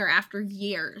their owner after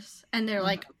years, and they're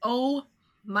like, oh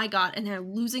my god, and they're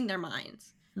losing their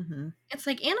minds. Mm-hmm. It's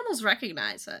like, animals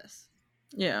recognize us.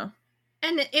 Yeah.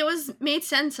 And it was made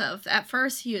sense of. At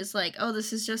first, he was like, oh,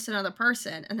 this is just another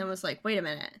person, and then was like, wait a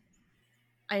minute.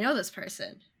 I know this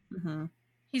person. Mm-hmm.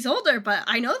 He's older, but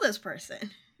I know this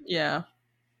person. Yeah.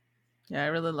 Yeah, I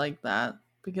really like that.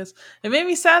 Because it made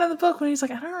me sad in the book when he's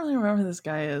like, I don't really remember who this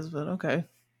guy is, but okay.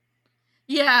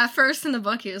 Yeah, first in the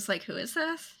book, he was like, who is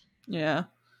this? Yeah.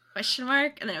 Question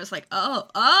mark? And then it was like, oh.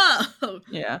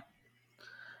 Yeah.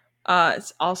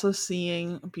 It's also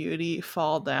seeing Beauty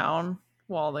fall down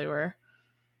while they were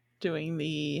doing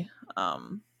the,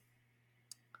 while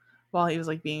he was,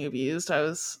 like, being abused.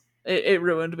 It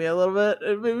ruined me a little bit.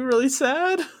 It made me really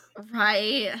sad.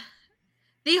 Right.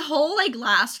 The whole, like,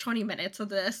 last 20 minutes of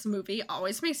this movie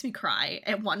always makes me cry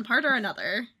at one part or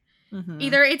another. Mm-hmm.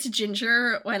 Either it's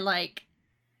Ginger when, like,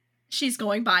 she's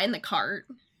going by in the cart,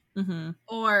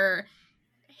 or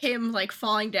him, like,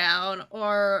 falling down,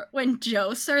 or when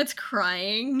Joe starts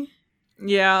crying.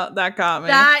 Yeah, that got me.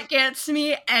 That gets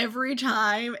me every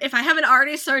time. If I haven't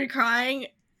already started crying,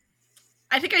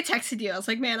 I think I texted you. I was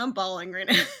like, man, I'm bawling right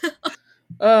now.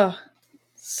 Ugh.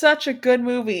 Such a good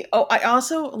movie. Oh, I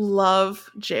also love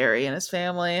Jerry and his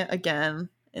family again,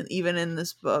 and even in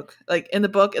this book, like in the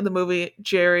book, in the movie,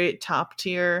 Jerry top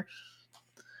tier.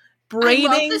 Braiding.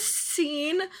 I love the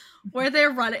scene where they're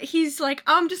running. He's like,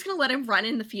 oh, I'm just gonna let him run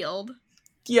in the field.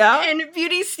 Yeah. And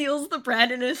Beauty steals the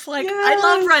bread and is like, I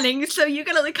love running, so you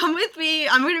gotta like come with me.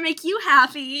 I'm gonna make you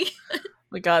happy. Oh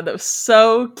my god, that was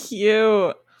so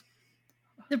cute.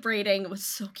 The braiding was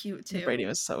so cute too. The braiding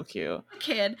was so cute. The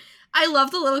kid. I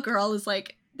love the little girl is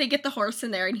like, they get the horse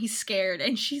in there and he's scared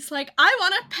and she's like, I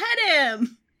want to pet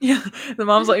him. Yeah. The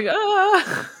mom's like,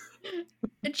 ah.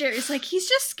 And Jerry's like, he's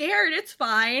just scared. It's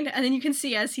fine. And then you can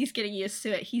see as he's getting used to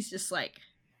it, he's just like,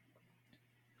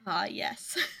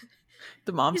 yes.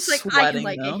 The mom's he's like, sweating,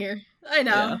 I can like it here. I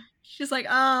know. Yeah. She's like,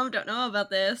 don't know about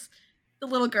this. The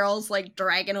little girl's like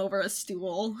dragging over a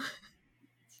stool.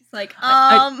 She's like,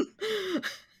 I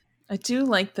do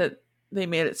like that they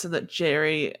made it so that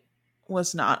Jerry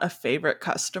was not a favorite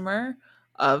customer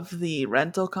of the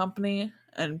rental company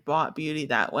and bought Beauty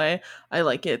that way. I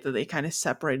like it that they kind of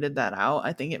separated that out.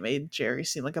 I think it made Jerry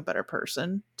seem like a better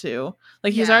person too.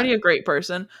 Like he's Yeah. already a great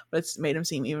person, but it's made him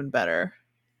seem even better.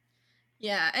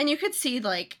 Yeah, and you could see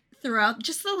like throughout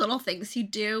just the little things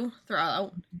he'd do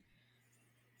throughout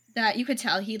that you could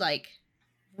tell he like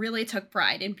really took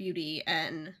pride in Beauty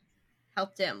and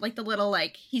helped him. Like the little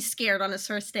like he's scared on his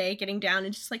first day, getting down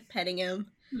and just like petting him.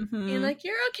 And like,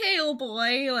 you're okay, old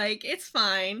boy, like it's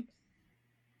fine.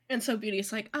 And so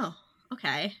Beauty's like, oh,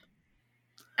 okay.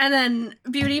 And then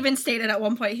Beauty even stated at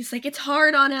one point, he's like, it's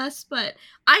hard on us, but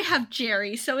I have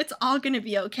Jerry, so it's all gonna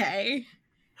be okay.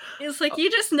 It's like,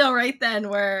 you just know right then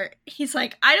where he's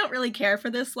like, I don't really care for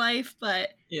this life, but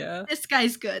Yeah. this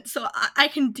guy's good, so I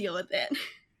can deal with it.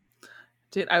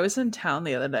 Dude, I was in town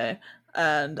the other day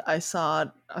and I saw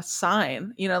a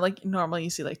sign, you know, like normally you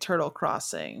see like turtle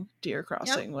crossing, deer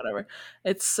crossing, whatever.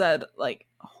 It said like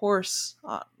horse,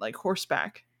 like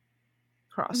horseback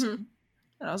crossing. Mm-hmm.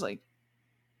 And I was like,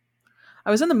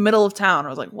 I was in the middle of town. I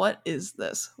was like, what is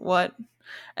this? What?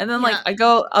 And then like I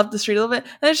go up the street a little bit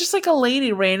and it's just like a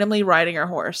lady randomly riding her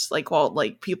horse, like while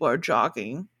like people are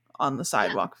jogging on the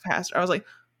sidewalk past her. I was like,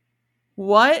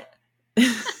 what?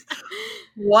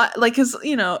 What? Like, cause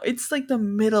you know, it's like the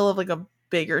middle of like a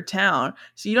bigger town.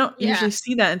 So you don't usually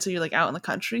see that until you're like out in the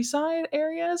countryside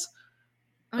areas.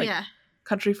 Oh like, yeah.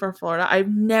 Country for Florida. I've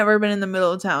never been in the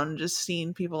middle of town and just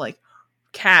seen people like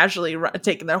casually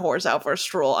taking their horse out for a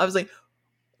stroll. I was like,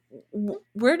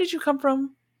 where did you come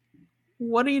from?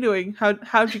 What are you doing?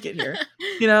 How'd you get here?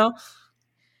 You know?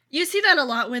 You see that a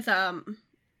lot with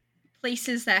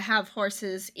places that have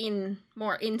horses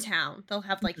more in town. They'll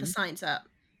have like the signs up.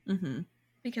 Mm-hmm.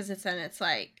 Because it's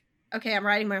like, okay, I'm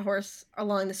riding my horse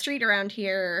along the street around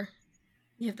here.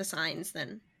 You have the signs,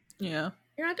 then yeah,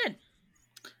 you're not good.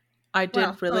 I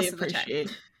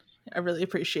really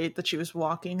appreciate that she was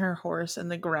walking her horse in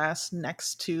the grass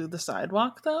next to the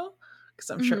sidewalk, though,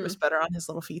 because I'm sure it was better on his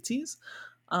little feetsies.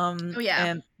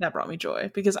 And that brought me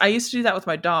joy because I used to do that with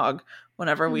my dog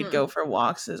whenever we'd go for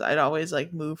walks. Is I'd always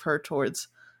like move her towards.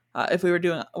 If we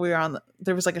were on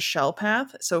there was like a shell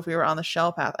path, so if we were on the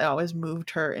shell path, I always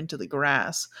moved her into the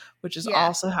grass, which is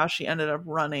also how she ended up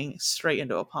running straight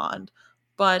into a pond.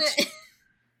 But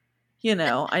you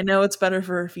know, I know it's better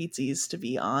for her feetsies to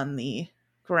be on the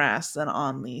grass than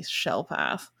on the shell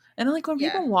path. And like when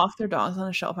people walk their dogs on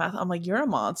a shell path, I'm like, you're a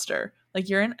monster. Like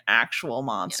you're an actual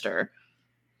monster.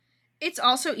 It's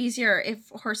also easier if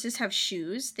horses have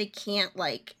shoes. They can't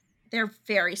like they're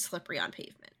very slippery on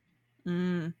pavement.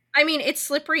 I mean, it's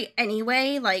slippery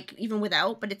anyway, like even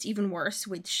without, but it's even worse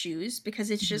with shoes because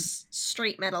it's just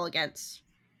straight metal against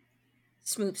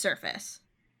smooth surface.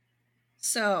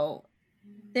 So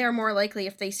they're more likely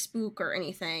if they spook or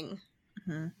anything,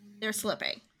 they're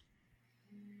slipping.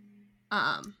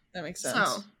 That makes sense.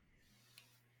 So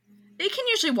they can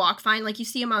usually walk fine. Like you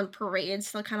see them on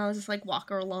parades, they'll kind of just like walk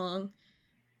her along.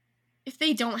 If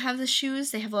they don't have the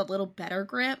shoes, they have a little better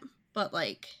grip, but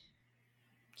like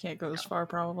can't go as far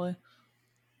probably.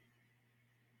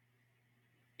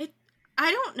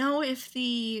 I don't know if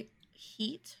the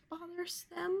heat bothers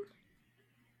them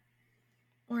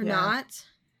or not.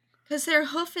 Because their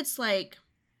hoof, it's like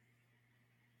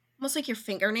almost like your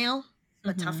fingernail,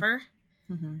 but tougher.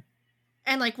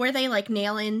 And like where they like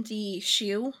nail in the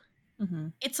shoe,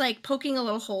 it's like poking a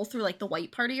little hole through like the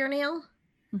white part of your nail.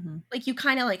 Like you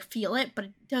kind of like feel it, but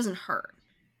it doesn't hurt.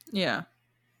 Yeah.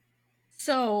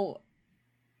 So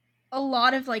a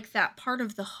lot of like that part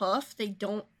of the hoof, they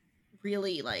don't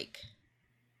really like.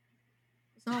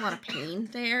 There's not a lot of pain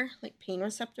there, like pain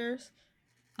receptors.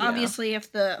 Yeah. Obviously,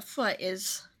 if the foot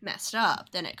is messed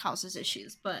up, then it causes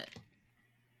issues, but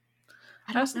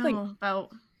I don't know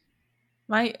about...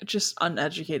 My just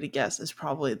uneducated guess is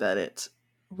probably that it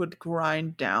would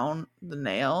grind down the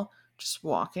nail just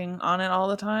walking on it all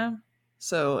the time.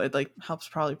 So it like helps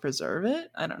probably preserve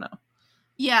it. I don't know.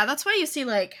 Yeah, that's why you see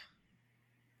like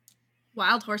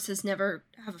wild horses never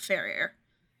have a farrier.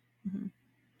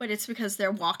 But it's because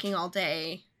they're walking all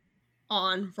day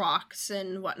on rocks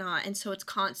and whatnot, and so it's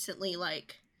constantly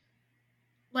like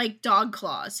dog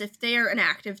claws. If they're an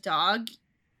active dog,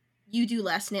 you do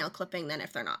less nail clipping than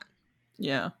if they're not.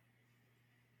 Yeah.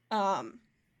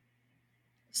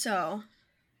 So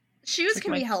shoes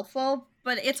can be helpful,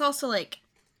 but it's also like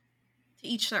to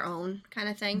each their own kind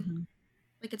of thing.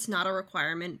 Like it's not a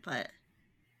requirement, but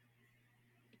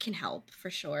it can help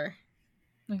for sure.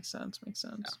 Makes sense.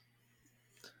 So.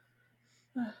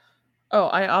 Oh,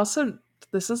 I also,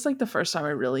 this is like the first time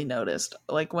I really noticed,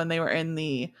 like when they were in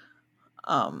the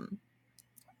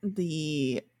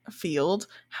the field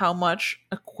how much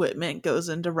equipment goes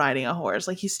into riding a horse.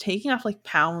 Like he's taking off like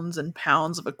pounds and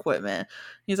pounds of equipment.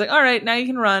 He's like, all right, now you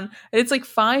can run. And it's like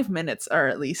 5 minutes are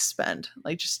at least spent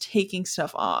like just taking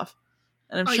stuff off.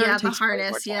 And I'm sure yeah, it takes the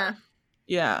harness, yeah.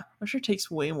 Yeah, I'm sure it takes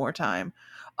way more time.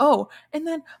 Oh, and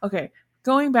then okay,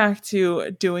 going back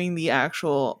to doing the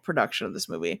actual production of this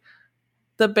movie,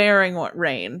 the bearing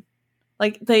rain.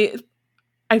 Like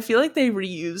I feel like they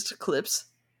reused clips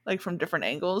like from different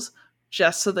angles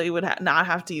just so they would not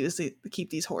have to keep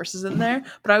these horses in there.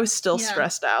 But I was still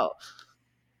stressed out.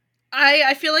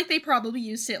 I feel like they probably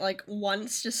used it like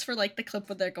once just for like the clip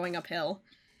where they're going uphill,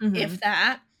 if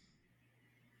that.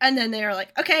 And then they were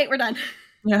like, okay, we're done.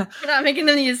 Yeah, we're not making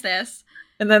them use this.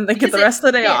 And then they get the rest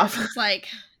of the day off. It's like,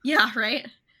 yeah, right.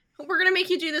 We're gonna make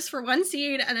you do this for one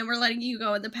scene, and then we're letting you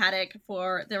go in the paddock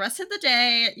for the rest of the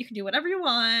day. You can do whatever you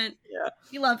want. Yeah,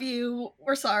 we love you.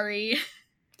 We're sorry.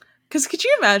 Because could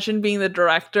you imagine being the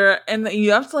director and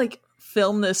you have to like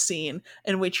film this scene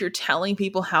in which you're telling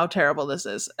people how terrible this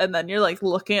is, and then you're like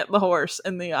looking at the horse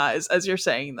in the eyes as you're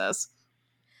saying this?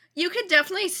 You could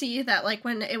definitely see that, like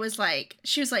when it was like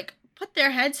she was like, put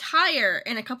their heads higher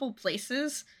in a couple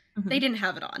places. They didn't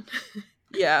have it on.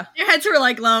 Yeah. Their heads were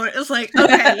like low. It was like,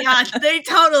 okay, yeah, they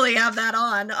totally have that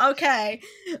on. Okay.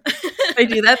 They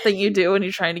do that thing you do when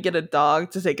you're trying to get a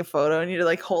dog to take a photo and you're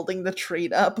like holding the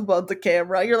treat up above the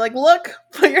camera. You're like, look,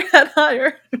 put your head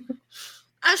higher.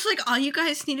 I was like, all you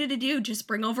guys needed to do, just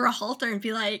bring over a halter and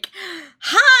be like,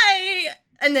 hi.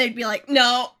 And they'd be like,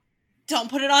 no, don't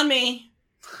put it on me.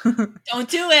 Don't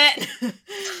do it.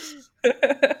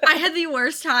 I had the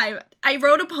worst time. I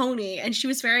rode a pony and she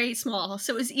was very small,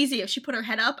 so it was easy. If she put her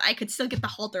head up, I could still get the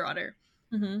halter on her.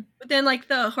 But then like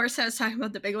the horse I was talking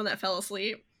about, the big one that fell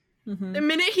asleep, the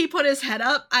minute he put his head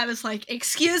up, I was like,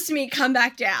 excuse me, come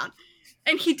back down.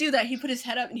 And he'd do that. He'd put his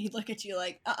head up and he'd look at you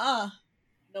like,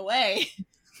 no way.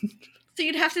 So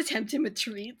you'd have to tempt him with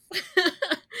treats.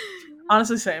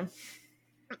 Honestly, same.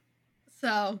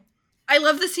 So I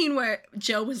love the scene where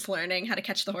Joe was learning how to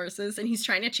catch the horses and he's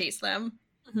trying to chase them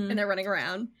and they're running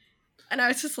around. And I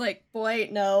was just like, boy,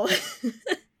 no.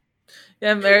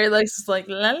 Yeah, Mary likes is like,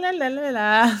 la la la la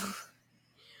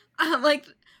la. Like,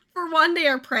 for one, they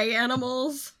are prey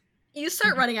animals. You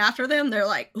start running after them, they're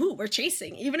like, ooh, we're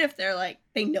chasing. Even if they're like,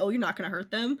 they know you're not going to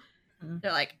hurt them.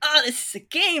 They're like, oh, this is a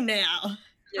game now.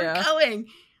 Yeah. We're going.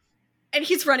 And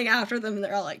he's running after them, and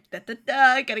they're all like, da da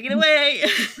da, gotta get away.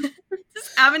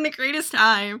 Just having the greatest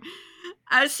time.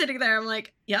 I was sitting there, I'm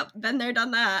like, yep, been there,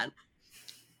 done that.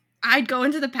 I'd go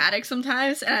into the paddock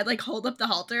sometimes, and I'd like hold up the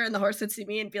halter, and the horse would see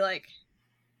me and be like,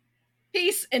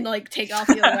 peace, and like take off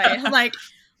the other way. I'm like,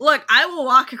 look, I will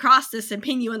walk across this and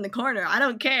pin you in the corner. I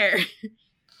don't care.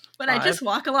 But I just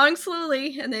walk along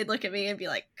slowly, and they'd look at me and be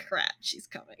like, crap, she's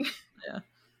coming. Yeah.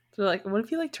 They're like, what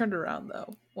if you like turned around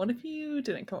though? What if you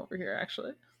didn't come over here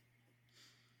actually?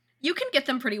 You can get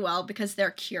them pretty well because they're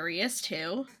curious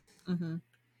too.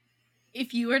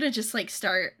 If you were to just like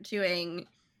start doing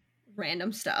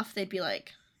random stuff, they'd be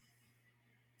like,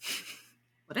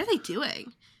 what are they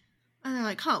doing? And they're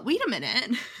like, huh, wait a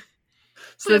minute.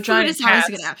 So the giant is always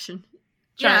a good option.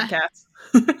 Giant cats.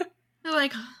 They're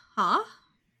like, huh?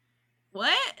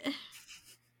 What?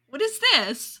 What is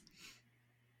this?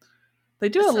 They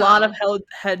do a lot of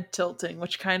head tilting,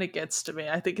 which kind of gets to me.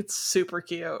 I think it's super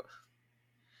cute.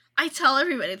 I tell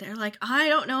everybody, they're like, I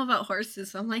don't know about horses.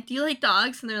 So I'm like, do you like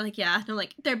dogs? And they're like, yeah. And I'm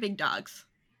like, they're big dogs.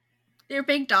 They're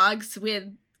big dogs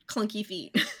with clunky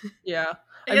feet. Yeah.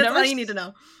 That's all you need to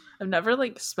know. I've never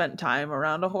like spent time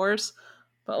around a horse,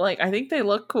 but like I think they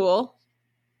look cool.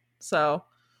 So,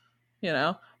 you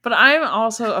know. But I'm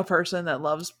also a person that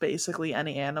loves basically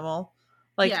any animal.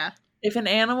 Like, if an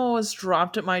animal was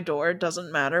dropped at my door, it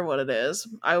doesn't matter what it is.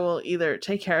 I will either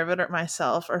take care of it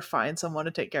myself or find someone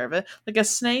to take care of it. Like a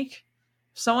snake.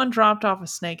 If someone dropped off a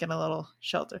snake in a little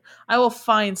shelter, I will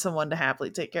find someone to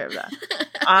happily take care of that.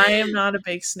 I am not a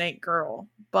big snake girl,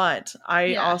 but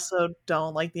I also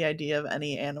don't like the idea of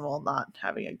any animal not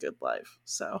having a good life.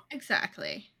 So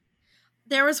exactly.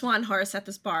 There was one horse at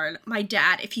this barn. My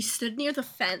dad, if he stood near the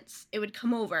fence, it would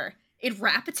come over. It'd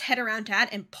wrap its head around Dad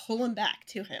and pull him back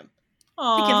to him.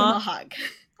 Aww. To give him a hug.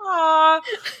 Aww.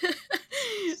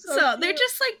 So they're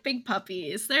just like big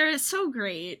puppies. They're so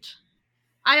great.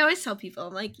 I always tell people,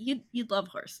 I'm like, you'd love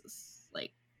horses.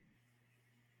 Like,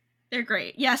 they're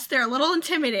great. Yes, they're a little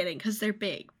intimidating because they're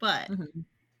big, but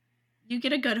you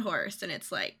get a good horse and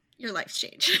it's like, your life's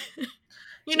changed.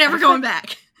 You're never going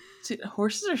back. Dude,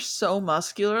 horses are so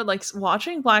muscular. Like,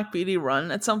 watching Black Beauty run,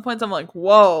 at some points I'm like,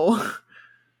 whoa.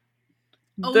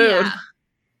 Oh, dude. Yeah.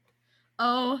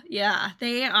 Oh, yeah.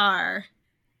 They are.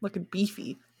 Looking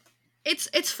beefy.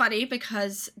 It's funny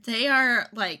because they are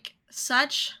like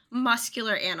such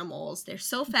muscular animals. They're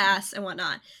so fast and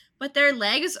whatnot, but their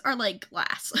legs are like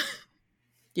glass.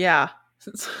 Yeah.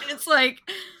 It's like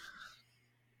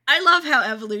I love how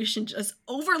evolution just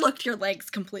overlooked your legs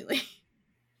completely.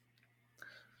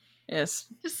 Yes.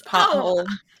 Just Pothole.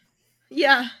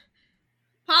 yeah,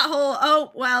 pothole.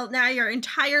 Oh well, now your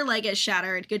entire leg is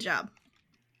shattered. Good job.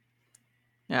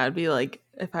 Yeah, I'd be like,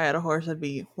 if I had a horse, I'd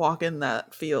be walking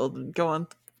that field and going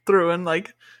through and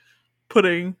like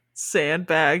putting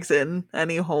sandbags in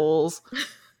any holes.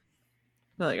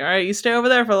 Be like, all right, you stay over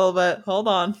there for a little bit. Hold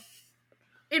on.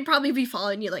 It'd probably be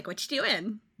following you. Like, what you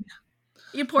doing?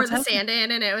 You'd pour What's the happening? sand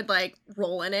in, and it would like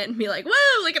roll in it and be like,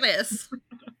 "Whoa, look at this."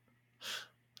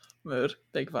 Mood.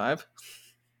 Big vibe.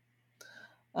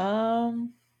 Oh,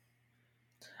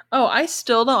 I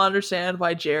still don't understand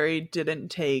why Jerry didn't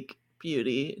take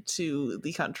Beauty to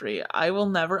the country. I will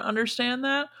never understand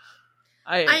that.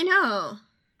 I I know.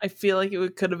 I feel like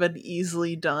could have been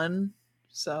easily done.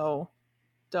 So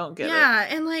don't get it. Yeah,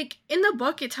 and like in the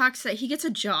book, it talks that he gets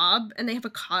a job and they have a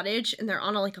cottage and they're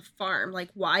on like a farm. Like,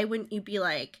 why wouldn't you be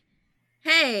like,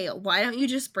 "Hey, why don't you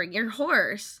just bring your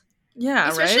horse?" Yeah,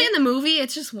 Especially right? in the movie,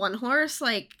 it's just one horse.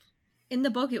 Like in the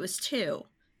book, it was two.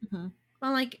 Hmm.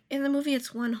 Well, like in the movie,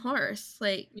 it's one horse.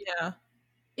 Like Yeah.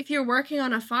 if you're working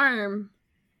on a farm,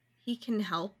 he can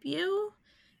help you.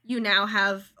 You now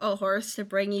have a horse to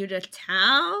bring you to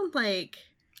town. Like,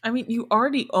 I mean, you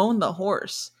already own the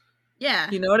horse. yeah,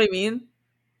 You know what I mean?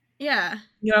 yeah.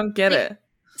 You don't get Like, it.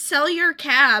 sell your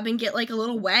cab and get like a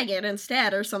little wagon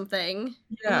instead or something.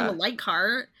 A little Yeah. light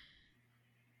cart.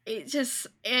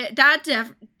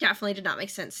 Definitely did not make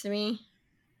sense to me.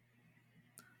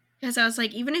 Because I was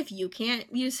like, even if you can't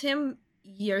use him,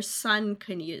 your son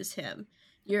can use him.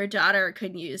 Your daughter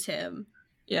could use him.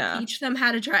 Yeah. Teach them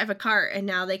how to drive a cart, and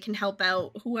now they can help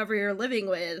out whoever you're living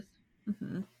with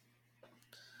Hmm.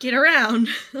 get around.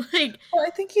 Like, Well, I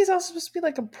think he's also supposed to be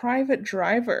like a private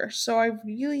driver. So I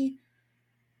really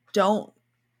don't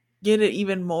get it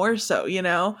even more so, you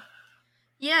know?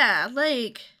 yeah,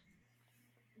 like,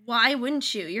 why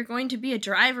wouldn't you? You're going to be a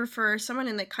driver for someone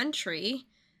in the country.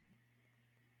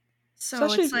 So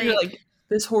Especially it's if you're like, like,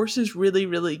 this horse is really,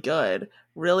 really good,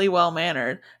 really well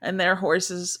mannered, and their horse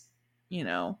is, you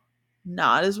know,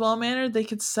 not as well mannered, they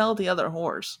could sell the other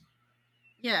horse.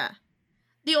 yeah.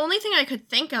 The only thing I could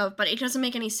think of, but it doesn't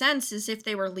make any sense, is if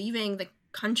they were leaving the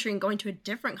country and going to a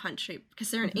different country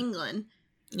because they're in Mhm. England.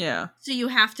 Yeah. So you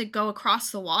have to go across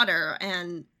the water,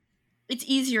 and it's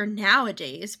easier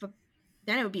nowadays, but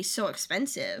then it would be so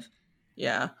expensive.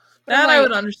 Yeah. But I'm That I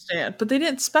would like, understand, but they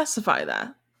didn't specify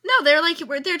that. no, they're like,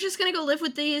 they're just gonna go live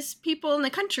with these people in the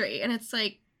country, and it's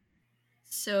like,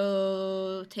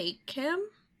 so take him.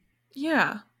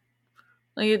 Yeah.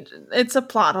 Like it's a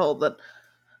plot hole that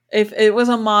if it was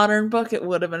a modern book it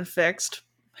would have been fixed.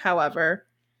 However,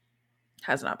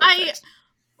 has not been I fixed.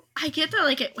 I get that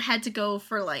like it had to go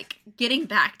for like getting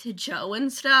back to Joe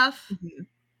and stuff, Mhm.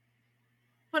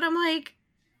 but I'm like,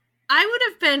 I would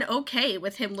have been okay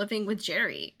with him living with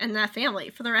Jerry and that family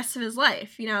for the rest of his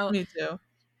life, you know? Me too.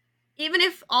 Even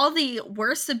if all the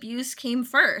worst abuse came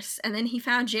first and then he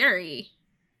found Jerry,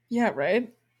 Yeah,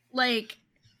 right? like,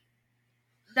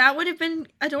 that would have been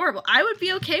adorable. I would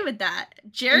be okay with that.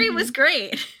 Jerry was Mhm.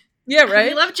 great. Yeah, We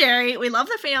right? love Jerry. We love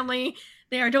the family.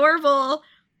 They're adorable.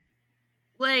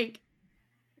 Like,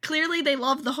 clearly they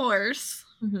love the horse.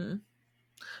 Mm-hmm.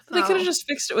 They could have So, just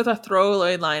fixed it with a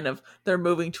throwaway line of they're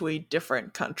moving to a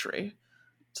different country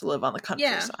to live on the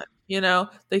yeah. countryside. You know,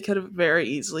 they could have very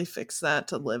easily fixed that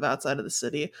to live outside of the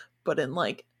city, but in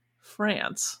like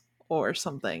France or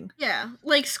something. Yeah.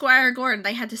 Like Squire Gordon,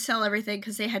 they had to sell everything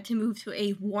because they had to move to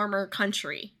a warmer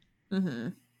country. Mm-hmm.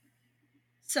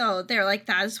 So they're like,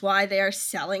 that's why they are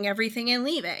selling everything and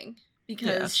leaving. Yeah.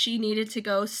 Because she needed to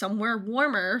go somewhere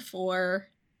warmer for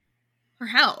her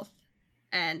health.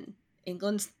 And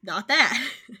England's not that.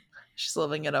 She's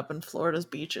living it up in Florida's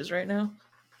beaches right now.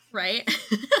 Right?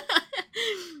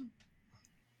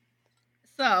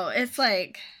 So it's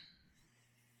like,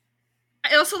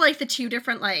 I also like the two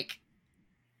different, like,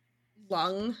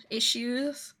 lung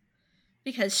issues.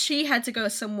 Because she had to go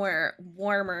somewhere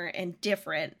warmer and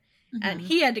different. And Mm-hmm.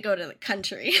 he had to go to the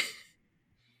country.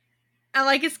 And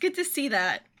like it's good to see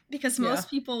that because Yeah. most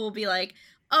people will be like,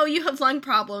 "Oh, you have lung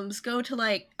problems. Go to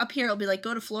like up here." It'll be like,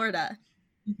 "Go to Florida."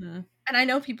 Mm-hmm. And I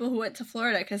know people who went to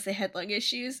Florida because they had lung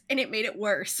issues, and it made it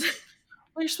worse.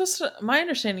 Well, you're supposed to. My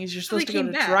understanding is you're So they supposed to go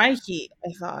came to back. dry heat.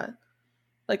 I thought,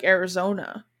 like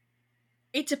Arizona.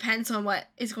 It depends on what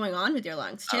is going on with your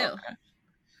lungs too. Oh, okay.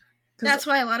 That's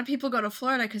why a lot of people go to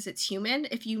Florida because it's humid.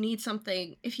 If you need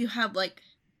something, if you have like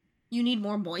you need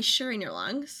more moisture in your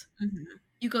lungs,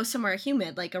 you go somewhere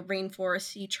humid, like a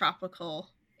rainforesty tropical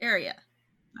area.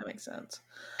 That makes sense.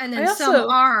 And then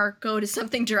go to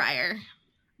something drier.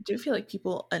 I do feel like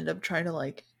people end up trying to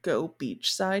like go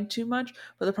beachside too much,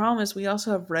 but the problem is we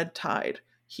also have red tide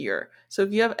here. So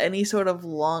if you have any sort of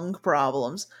lung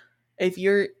problems, if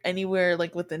you're anywhere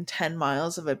like within 10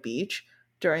 miles of a beach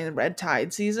during the red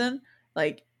tide season,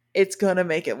 like it's gonna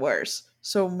make it worse.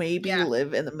 So maybe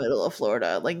live in the middle of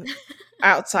Florida, like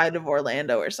outside of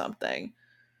Orlando or something.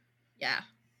 Yeah.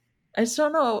 I just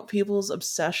don't know people's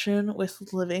obsession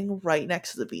with living right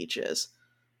next to the beaches.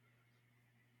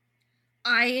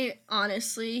 I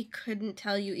honestly couldn't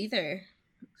tell you either.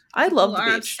 I love the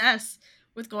People are beach. obsessed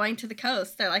with going to the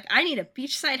coast. They're like, I need a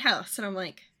beachside house. And I'm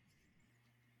like,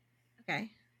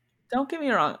 okay. Don't get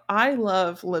me wrong. I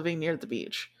love living near the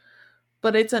beach.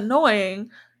 But it's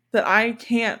annoying that I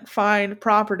can't find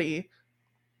property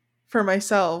for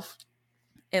myself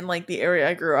in like the area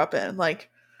I grew up in. Like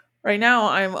right now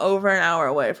I'm over an hour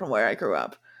away from where I grew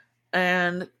up.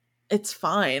 And it's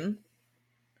fine.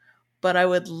 But I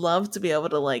would love to be able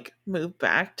to like move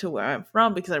back to where I'm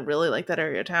from because I really like that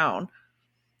area of town.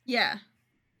 Yeah.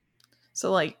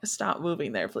 So like stop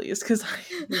moving there, please, because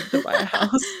I need to buy a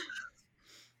house.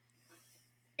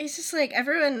 It's just like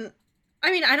everyone,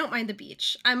 I mean, I don't mind the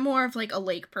beach. I'm more of like a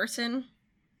lake person.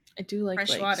 I do like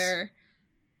freshwater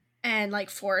and like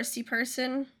foresty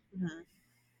person. Mm-hmm.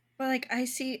 But like I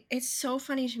see, it's so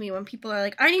funny to me when people are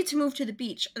like, I need to move to the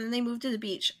beach, and then they move to the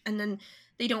beach, and then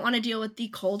they don't want to deal with the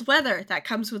cold weather that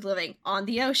comes with living on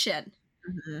the ocean.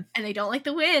 Mm-hmm. And they don't like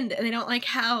the wind, and they don't like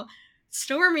how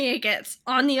stormy it gets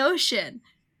on the ocean.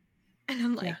 And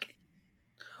I'm like...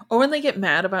 Or when they get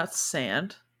mad about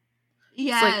sand.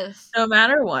 Yes. Like, no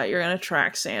matter what, you're going to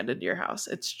track sand into your house.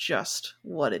 It's just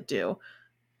what it do.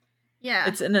 Yeah.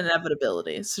 It's an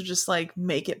inevitability. So just like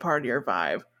make it part of your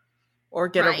vibe. Or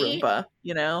get a Roomba,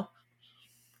 you know?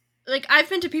 Like, I've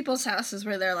been to people's houses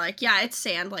where they're like, yeah, it's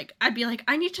sand. Like, I'd be like,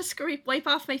 I need to wipe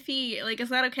off my feet. Like, is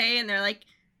that okay? And they're like,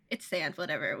 it's sand,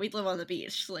 whatever. We live on the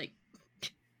beach. Like,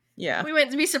 yeah. We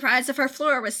wouldn't be surprised if our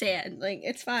floor was sand. Like,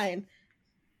 it's fine.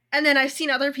 And then I've seen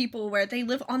other people where they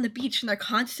live on the beach and they're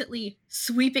constantly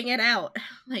sweeping it out.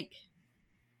 Like,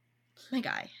 my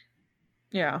guy.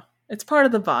 Yeah. It's part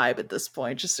of the vibe at this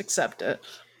point. Just accept it.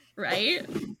 Right?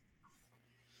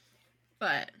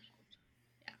 But,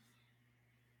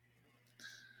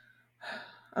 yeah.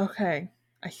 Okay.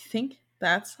 I think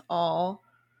that's all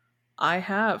I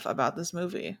have about this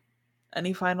movie.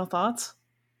 Any final thoughts?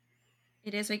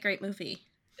 It is a great movie.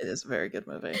 It is a very good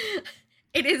movie.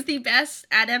 It is the best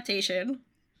adaptation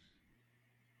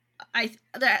I've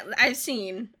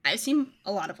seen. I've seen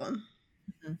a lot of them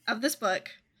of this book.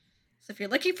 So if you're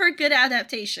looking for a good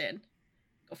adaptation,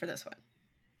 go for this one.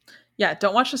 Yeah,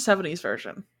 don't watch the 70s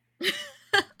version.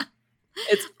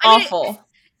 It's awful. Mean,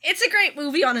 it's a great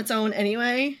movie on its own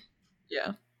anyway.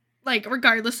 Yeah. Like,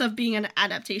 regardless of being an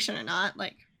adaptation or not,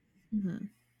 like,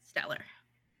 stellar.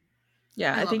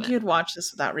 Yeah, I think you'd watch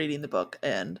this without reading the book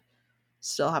and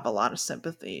still have a lot of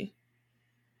sympathy.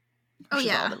 Which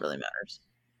is all that really matters.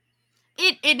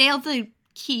 It nailed the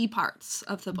key parts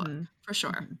of the book, for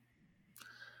sure. Mm-hmm.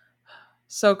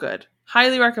 So good.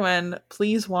 Highly recommend.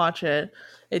 Please watch it.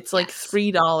 It's like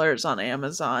 $3 on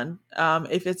Amazon.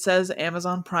 If it says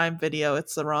Amazon Prime Video,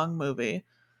 it's the wrong movie.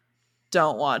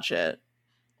 Don't watch it.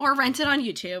 Or rent it on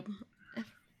YouTube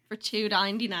for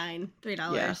 $2.99,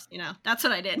 $3. Yeah. You know, that's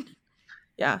what I did.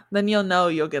 Yeah, then you'll know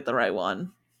you'll get the right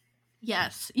one.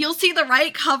 Yes, you'll see the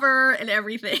right cover and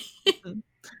everything.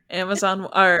 Amazon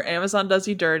does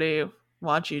you dirty.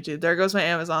 Watch YouTube. There goes my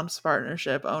Amazon's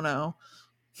partnership. Oh no.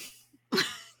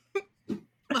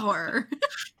 The horror.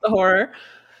 The horror.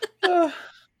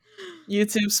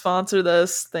 YouTube sponsor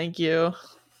this. Thank you.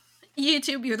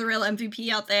 YouTube, you're the real MVP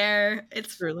out there.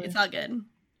 It's all good.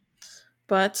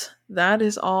 But that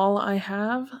is all I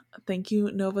have. Thank you,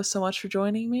 Nova, so much for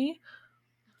joining me.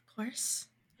 Of course.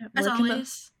 Yeah, as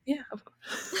always. Yeah, of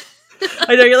course.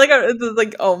 I know, you're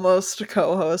like almost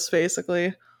co-host,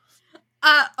 basically.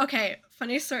 Okay.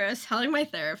 Funny story. I was telling my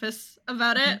therapist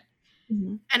about it.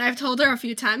 Mm-hmm. And I've told her a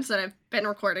few times that I've been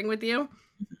recording with you.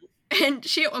 Mm-hmm. And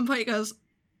she at one point goes,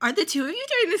 are the two of you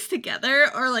doing this together?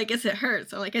 Or like, is it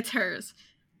hers? I'm like, it's hers.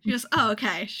 She goes, oh,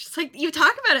 okay. She's like, you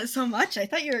talk about it so much. I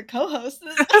thought you were a co-host.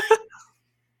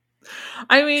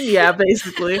 I mean, yeah,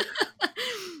 basically.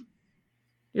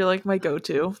 You're like my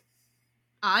go-to.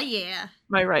 Oh, yeah.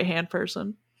 My right-hand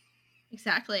person.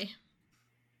 Exactly.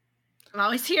 I'm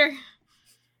always here.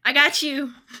 I got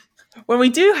you. When we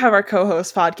do have our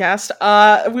co-host podcast,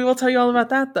 we will tell you all about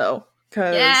that, though.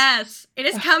 Yes, it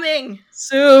is coming.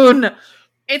 Soon.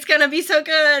 It's gonna be so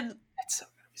good. It's so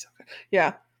gonna be so good.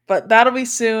 Yeah, but that'll be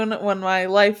soon when my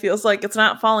life feels like it's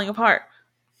not falling apart.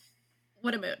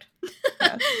 What a mood.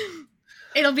 Yeah.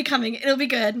 It'll be coming. It'll be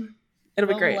good. It'll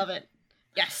be great. We'll love it.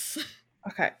 Yes.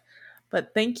 Okay.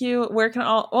 But thank you. Where can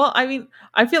all? Well, I mean,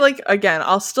 I feel like, again,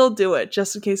 I'll still do it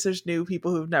just in case there's new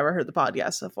people who've never heard the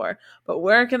podcast before. But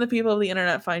where can the people of the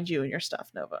internet find you and your stuff,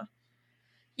 Nova?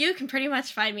 You can pretty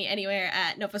much find me anywhere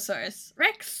at Novosaurus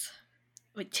Rex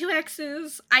with 2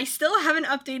 X's. I still haven't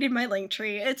updated my link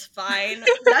tree. It's fine.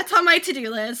 That's on my to-do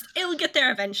list. It'll get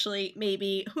there eventually,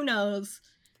 maybe. Who knows?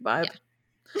 Vibe. Yeah.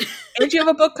 And you have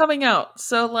a book coming out,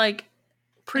 so like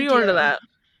pre-order that.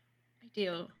 I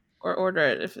do. Or order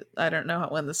it if I don't know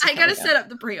when this is I gotta set up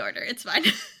the pre-order. It's fine.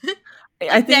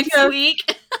 I think next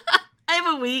week. I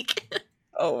have a week.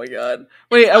 Oh my god.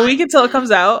 Wait, a week until it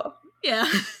comes out? Yeah.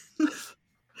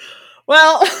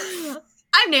 Well,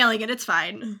 I'm nailing it. It's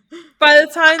fine. by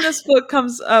the time this book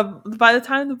comes by the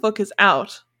time the book is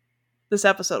out, this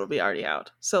episode will be already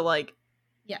out. So like,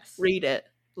 yes. Read it.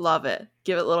 Love it.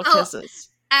 Give it little kisses.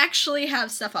 Actually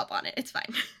have stuff up on it. It's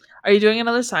fine. Are you doing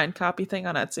another signed copy thing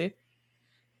on Etsy?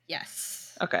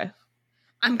 Yes. Okay.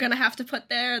 I'm gonna have to put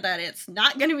there that it's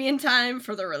not gonna be in time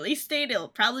for the release date. It'll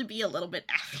probably be a little bit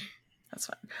after. That's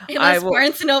fine. Unless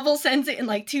Barnes & Noble sends it in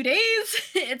like 2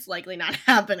 days, it's likely not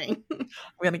happening. I'm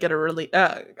gonna get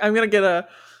a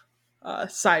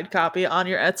side copy on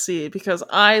your Etsy because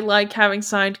I like having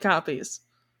signed copies.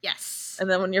 Yes. And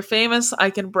then when you're famous, I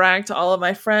can brag to all of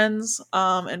my friends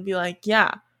and be like,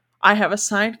 yeah, I have a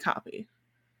signed copy.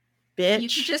 Bitch. You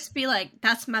could just be like,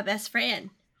 that's my best friend.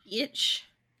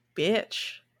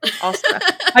 Bitch. Also,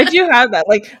 I do have that.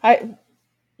 Like,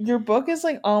 your book is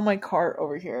like on my cart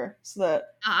over here, so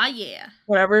that yeah.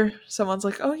 whenever someone's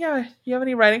like, "Oh yeah, you have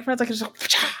any writing friends?" I can just go,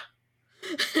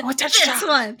 oh, this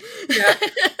one. Yeah,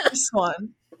 this one.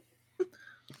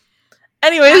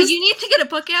 Anyways, you need to get a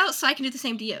book out so I can do the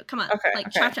same to you. Come on, okay,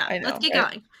 chop. Let's get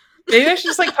going. Maybe I should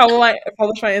just like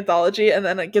publish my anthology, and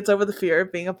then it gets over the fear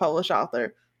of being a published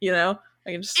author. You know,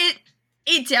 I can just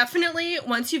it definitely,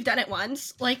 once you've done it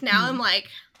once, like now I'm like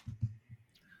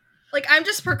I'm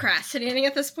just procrastinating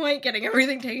at this point, getting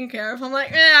everything taken care of. I'm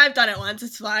like, I've done it once,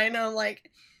 it's fine. And I'm like,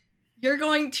 you're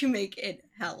going to make it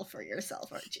hell for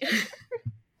yourself, aren't you?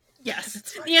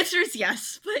 Yes. The answer is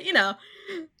yes. But,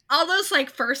 all those,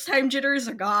 first-time jitters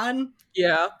are gone.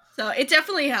 Yeah. So it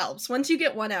definitely helps. Once you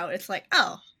get one out, it's like,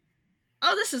 oh,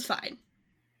 this is fine.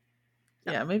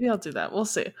 No. Yeah, maybe I'll do that. We'll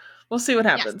see. We'll see what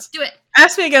happens. Yes, do it.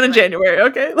 Ask me again in January,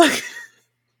 okay?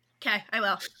 Okay, I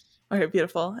will. Okay,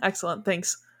 beautiful. Excellent.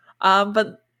 Thanks.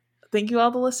 But thank you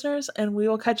all the listeners, and we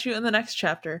will catch you in the next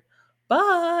chapter.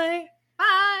 Bye!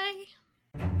 Bye!